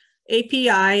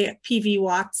 API PV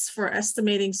watts for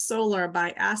estimating solar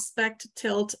by aspect,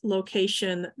 tilt,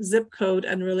 location, zip code,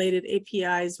 and related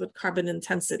APIs with carbon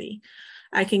intensity.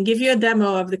 I can give you a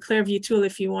demo of the Clearview tool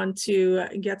if you want to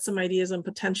get some ideas on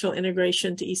potential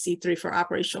integration to EC3 for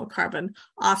operational carbon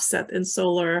offset in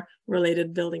solar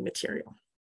related building material.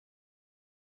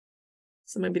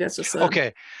 So maybe that's just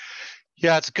okay.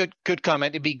 Yeah, it's a good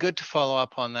comment. It'd be good to follow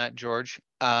up on that, George.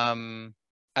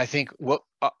 I think what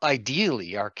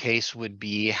ideally our case would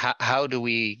be, how do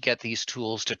we get these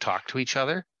tools to talk to each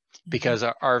other? Because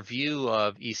our view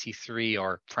of EC3,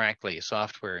 or frankly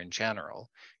software in general,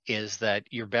 is that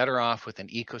you're better off with an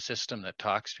ecosystem that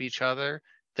talks to each other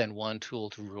than one tool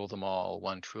to rule them all,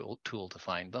 one tool to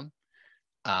find them.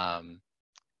 But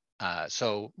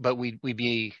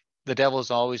the devil is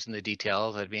always in the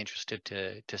details. I'd be interested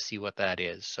to see what that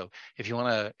is. So if you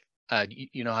want to,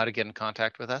 you know how to get in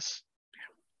contact with us.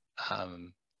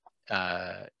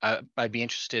 I'd be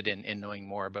interested in knowing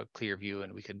more about Clearview,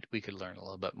 and we could learn a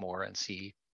little bit more and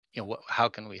see, how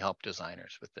can we help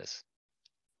designers with this.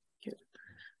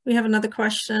 We have another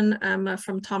question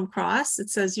from Tom Cross.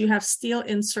 It says, you have steel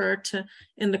insert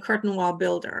in the curtain wall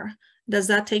builder. Does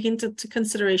that take into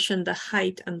consideration the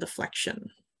height and deflection?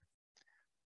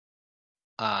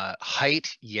 Height,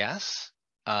 yes.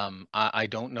 I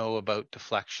don't know about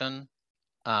deflection.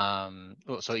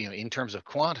 So, in terms of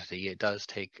quantity, it does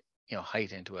take,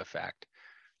 height into effect.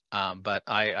 But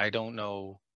I don't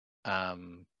know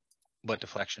what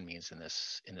deflection means in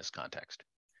this context.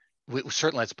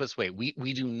 Certainly, let's put it this way: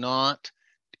 we do not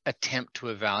attempt to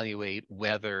evaluate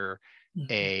whether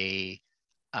a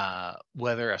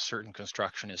certain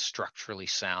construction is structurally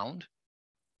sound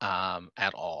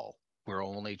at all. We're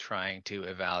only trying to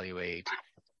evaluate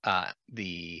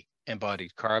the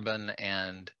embodied carbon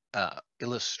and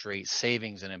illustrate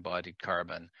savings in embodied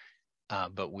carbon,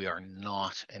 but we are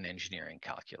not an engineering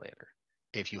calculator.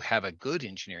 If you have a good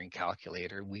engineering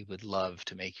calculator, we would love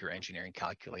to make your engineering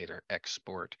calculator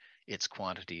export its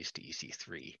quantities to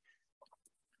EC3.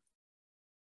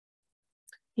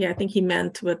 Yeah, I think he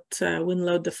meant with wind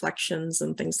load deflections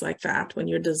and things like that when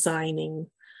you're designing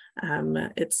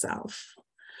itself.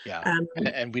 Yeah,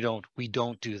 and we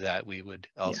don't do that.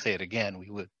 I'll say it again, we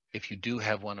would, if you do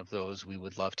have one of those, we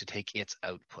would love to take its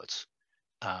outputs.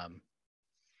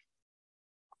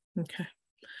 Okay.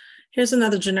 Here's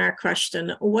another generic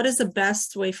question. What is the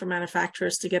best way for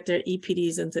manufacturers to get their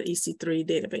EPDs into EC3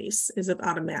 database? Is it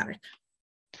automatic?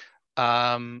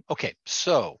 Okay,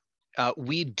 so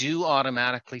we do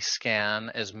automatically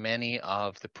scan as many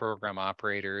of the program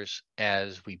operators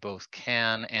as we both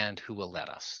can and who will let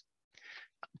us.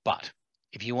 But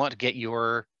if you want to get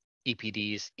your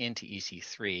EPDs into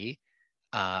EC3,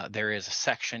 there is a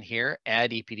section here,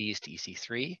 add EPDs to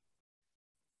EC3,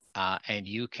 and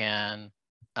you can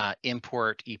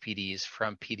import EPDs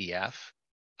from PDF.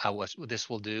 What this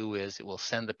will do is it will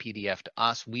send the PDF to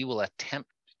us. We will attempt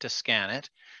to scan it,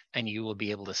 and you will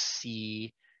be able to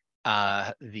see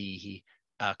the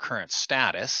current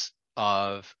status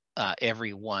of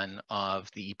every one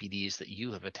of the EPDs that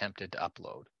you have attempted to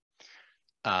upload.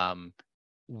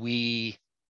 We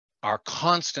are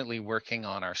constantly working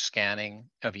on our scanning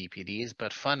of EPDs,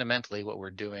 but fundamentally what we're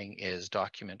doing is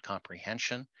document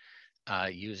comprehension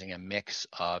using a mix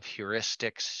of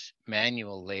heuristics,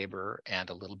 manual labor, and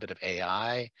a little bit of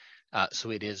AI.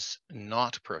 So it is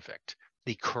not perfect.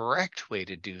 The correct way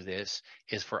to do this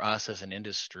is for us as an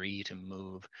industry to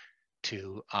move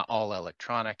to all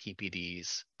electronic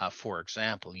EPDs, for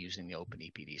example, using the Open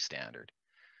EPD standard.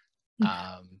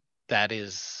 That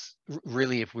is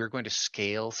really, if we're going to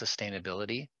scale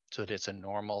sustainability so that it's a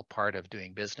normal part of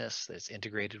doing business that's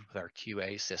integrated with our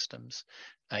QA systems,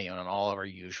 and all of our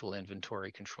usual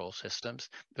inventory control systems,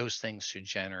 those things should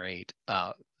generate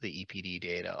the EPD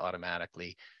data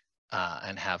automatically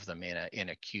and have them in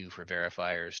a queue for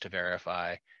verifiers to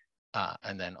verify,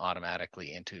 and then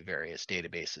automatically into various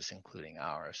databases, including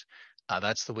ours.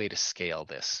 That's the way to scale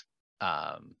this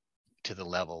to the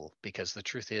level, because the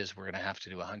truth is we're going to have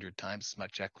to do 100 times as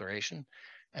much declaration,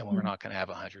 and we're not going to have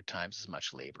 100 times as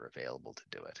much labor available to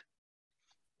do it,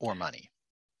 or money.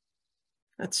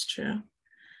 That's true.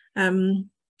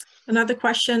 Another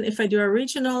question, if I do a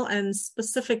regional and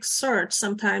specific search,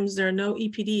 sometimes there are no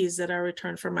EPDs that are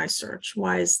returned for my search.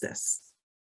 Why is this?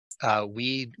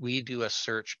 We do a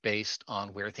search based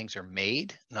on where things are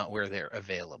made, not where they're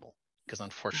available, because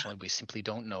unfortunately we simply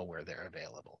don't know where they're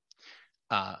available.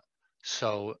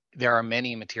 So there are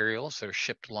many materials that are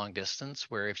shipped long distance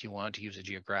where if you want to use a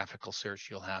geographical search,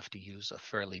 you'll have to use a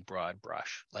fairly broad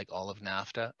brush, like all of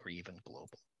NAFTA or even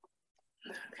global.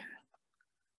 Okay.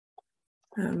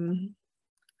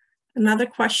 Another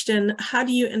question, how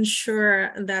do you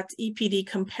ensure that EPD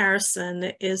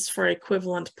comparison is for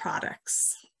equivalent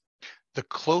products? The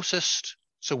closest,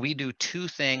 so we do two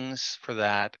things for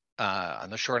that.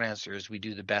 And the short answer is we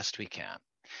do the best we can.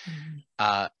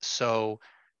 So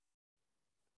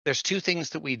there's two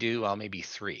things that we do, well, maybe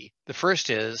three. The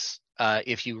first is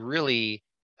if you really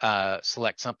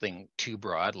select something too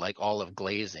broad, like all of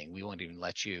glazing, we won't even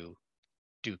let you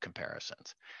do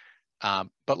comparisons.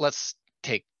 But let's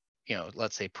take,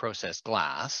 let's say processed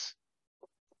glass.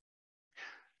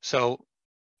 So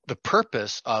the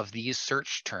purpose of these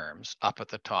search terms up at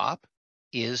the top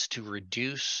is to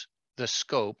reduce the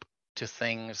scope to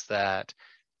things that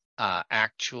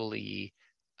actually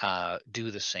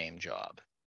do the same job.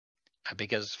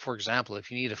 Because, for example, if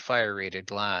you need a fire-rated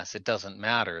glass, it doesn't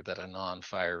matter that a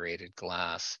non-fire-rated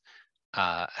glass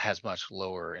has much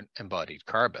lower embodied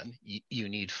carbon. You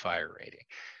need fire rating.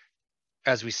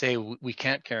 As we say, we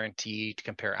can't guarantee to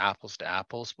compare apples to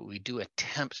apples, but we do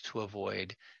attempt to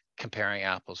avoid comparing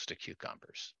apples to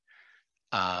cucumbers.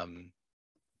 And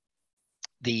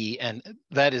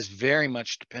that is very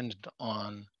much dependent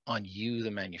on you, the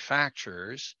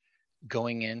manufacturers,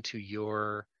 going into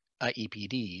your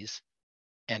EPDs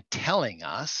and telling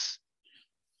us,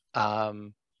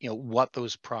 what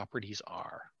those properties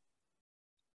are.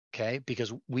 Okay,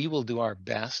 because we will do our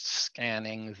best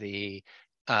scanning the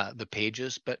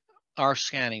pages, but our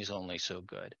scanning is only so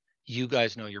good. You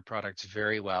guys know your products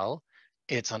very well.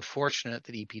 It's unfortunate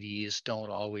that EPDs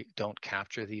don't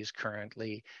capture these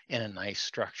currently in a nice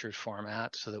structured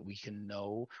format so that we can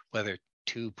know whether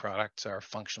two products are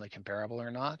functionally comparable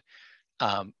or not.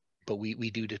 But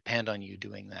we do depend on you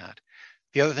doing that.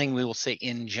 The other thing we will say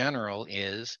in general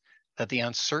is that the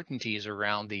uncertainties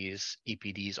around these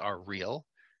EPDs are real.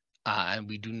 And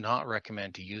we do not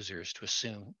recommend to users to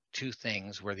assume two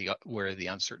things where the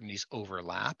uncertainties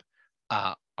overlap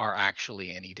are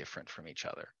actually any different from each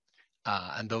other.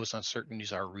 And those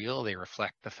uncertainties are real. They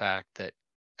reflect the fact that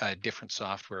different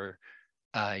software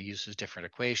uses different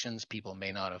equations. People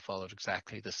may not have followed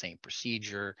exactly the same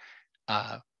procedure.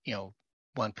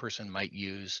 One person might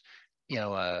use,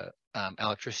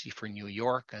 electricity for New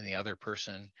York, and the other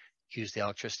person use the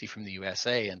electricity from the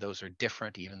USA, and those are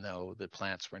different even though the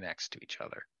plants were next to each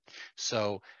other.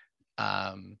 So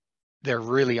there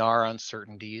really are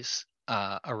uncertainties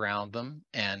around them,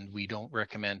 and we don't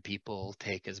recommend people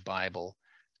take as Bible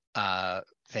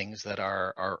things that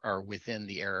are within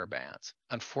the error bands.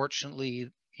 Unfortunately,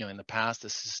 in the past, the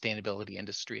sustainability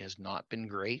industry has not been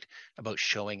great about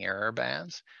showing error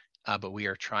bands, but we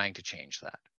are trying to change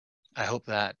that. I hope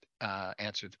that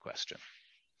answered the question.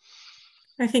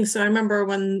 I think so. I remember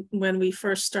when we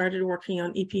first started working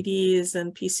on EPDs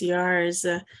and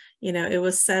PCRs, it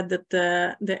was said that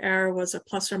the error was a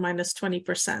plus or minus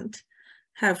 20%.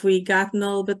 Have we gotten a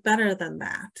little bit better than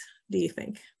that, do you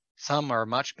think? Some are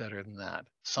much better than that.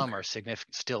 Some are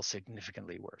still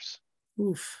significantly worse.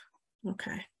 Oof.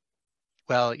 Okay.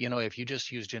 Well, if you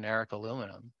just use generic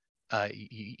aluminum,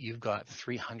 you've got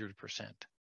 300%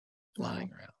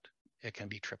 lying around. It can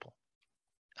be triple.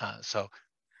 So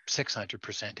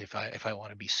 600% if I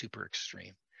want to be super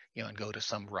extreme, and go to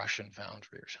some Russian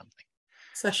foundry or something.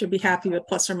 So I should be happy with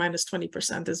plus or minus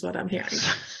 20% is what I'm hearing.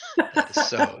 That is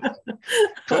so.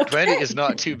 20 is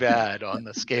not too bad on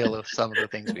the scale of some of the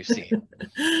things we've seen.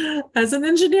 As an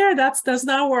engineer, that does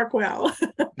not work well.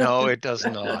 No, it does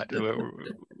not. And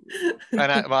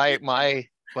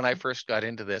when I first got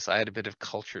into this, I had a bit of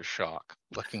culture shock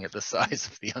looking at the size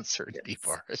of the uncertainty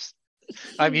bars.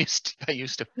 I'm used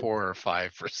to 4 or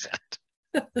 5%.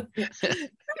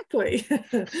 Exactly.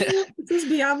 This is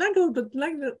beyond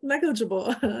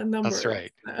negligible numbers.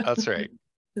 That's right.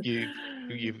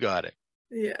 You've got it.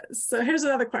 Yes. So here's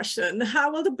another question.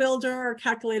 How will the builder or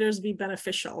calculators be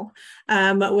beneficial?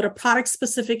 Would a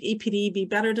product-specific EPD be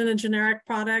better than a generic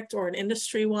product or an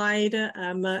industry-wide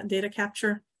data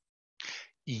capture?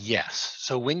 Yes.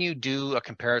 So when you do a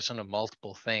comparison of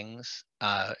multiple things,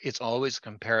 it's always a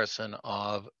comparison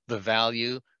of the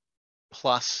value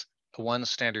plus one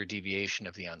standard deviation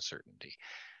of the uncertainty.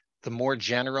 The more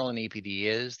general an EPD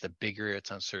is, the bigger its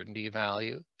uncertainty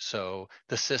value. So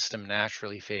the system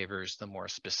naturally favors the more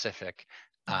specific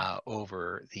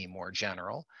over the more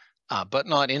general, but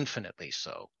not infinitely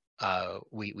so.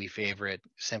 We favor it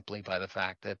simply by the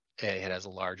fact that it has a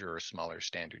larger or smaller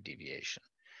standard deviation.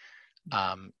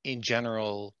 In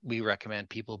general, we recommend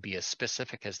people be as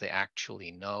specific as they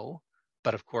actually know.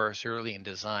 But of course, early in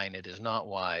design, it is not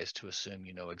wise to assume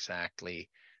you know exactly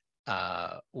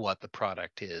what the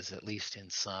product is, at least in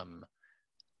some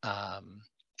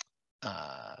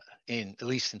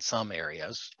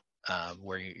areas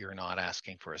where you're not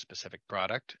asking for a specific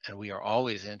product. And we are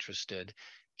always interested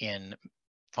in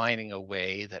finding a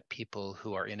way that people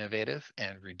who are innovative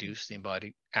and reduce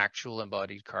the actual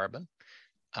embodied carbon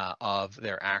of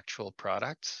their actual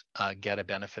products get a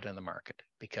benefit in the market,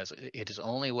 because it is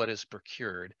only what is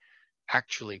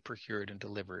actually procured and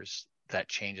delivers, that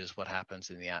changes what happens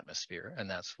in the atmosphere, and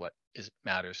that's what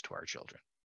matters to our children.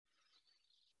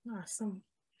 Awesome.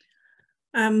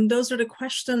 Those are the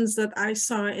questions that I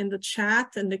saw in the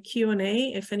chat and the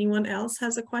Q&A. If anyone else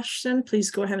has a question, please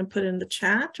go ahead and put it in the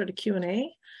chat or the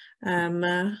Q&A.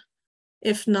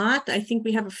 If not, I think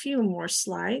we have a few more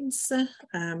slides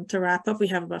to wrap up. We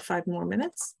have about 5 more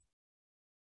minutes.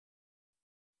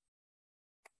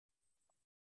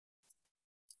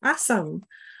 Awesome.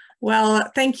 Well,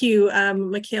 thank you,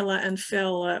 Mikaela and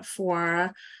Phil,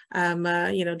 for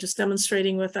just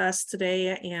demonstrating with us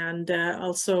today, and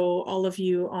also all of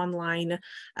you online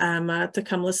to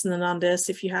come listen in on this.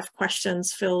 If you have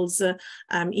questions, Phil's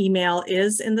email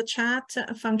is in the chat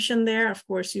function there. Of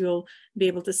course, you'll be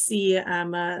able to see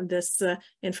this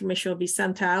information will be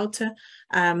sent out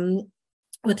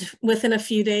within a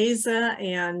few days,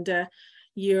 and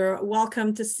you're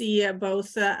welcome to see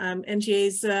both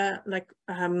NGA's, let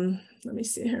me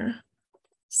see here.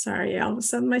 Sorry, all of a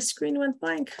sudden my screen went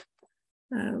blank.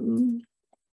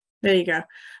 There you go.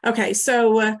 Okay,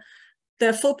 so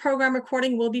the full program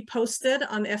recording will be posted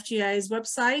on FGIA's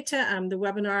website. The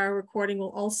webinar recording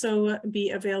will also be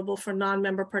available for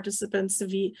non-member participants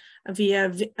via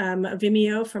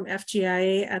Vimeo from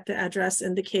FGIA at the address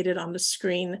indicated on the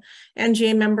screen.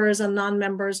 NGA members and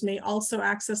non-members may also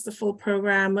access the full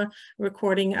program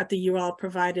recording at the URL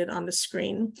provided on the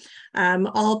screen.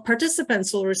 All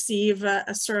participants will receive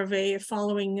a survey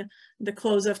following the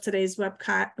close of today's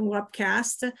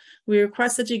webcast. We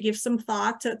request that you give some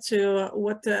thought to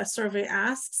what the survey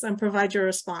asks and provide your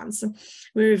response.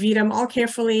 We review them all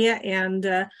carefully,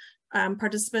 and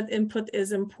participant input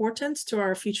is important to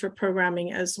our future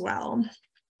programming as well.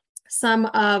 Some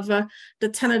of the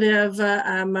tentative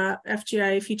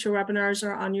FGIA future webinars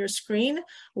are on your screen.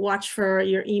 Watch for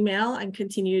your email and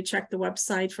continue to check the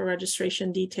website for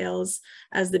registration details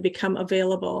as they become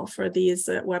available for these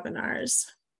webinars.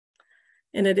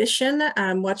 In addition,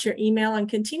 watch your email and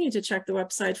continue to check the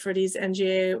website for these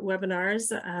NGA webinars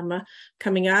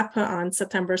coming up on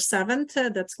September 7th.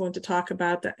 That's going to talk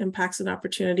about the impacts and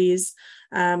opportunities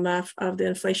of the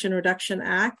Inflation Reduction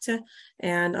Act,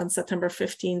 and on September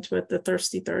 15th with the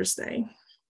Thirsty Thursday.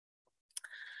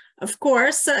 Of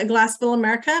course, Glassville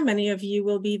America, many of you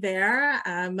will be there.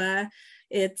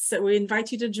 We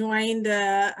invite you to join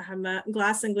the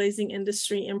glass and glazing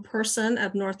industry in person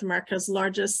at North America's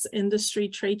largest industry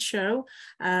trade show,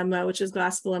 which is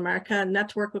Glassville America.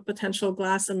 Network with potential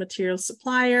glass and material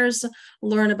suppliers,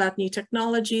 learn about new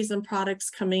technologies and products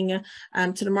coming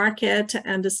to the market,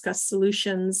 and discuss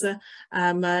solutions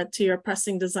to your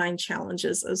pressing design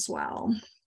challenges as well.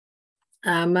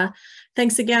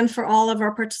 Thanks again for all of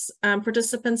our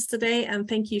participants today, and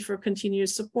thank you for continued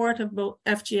support of both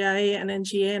FGIA and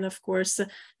NGA, and of course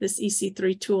this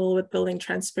EC3 tool with building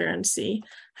transparency.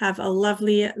 Have a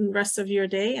lovely rest of your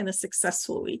day and a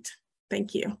successful week.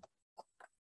 Thank you.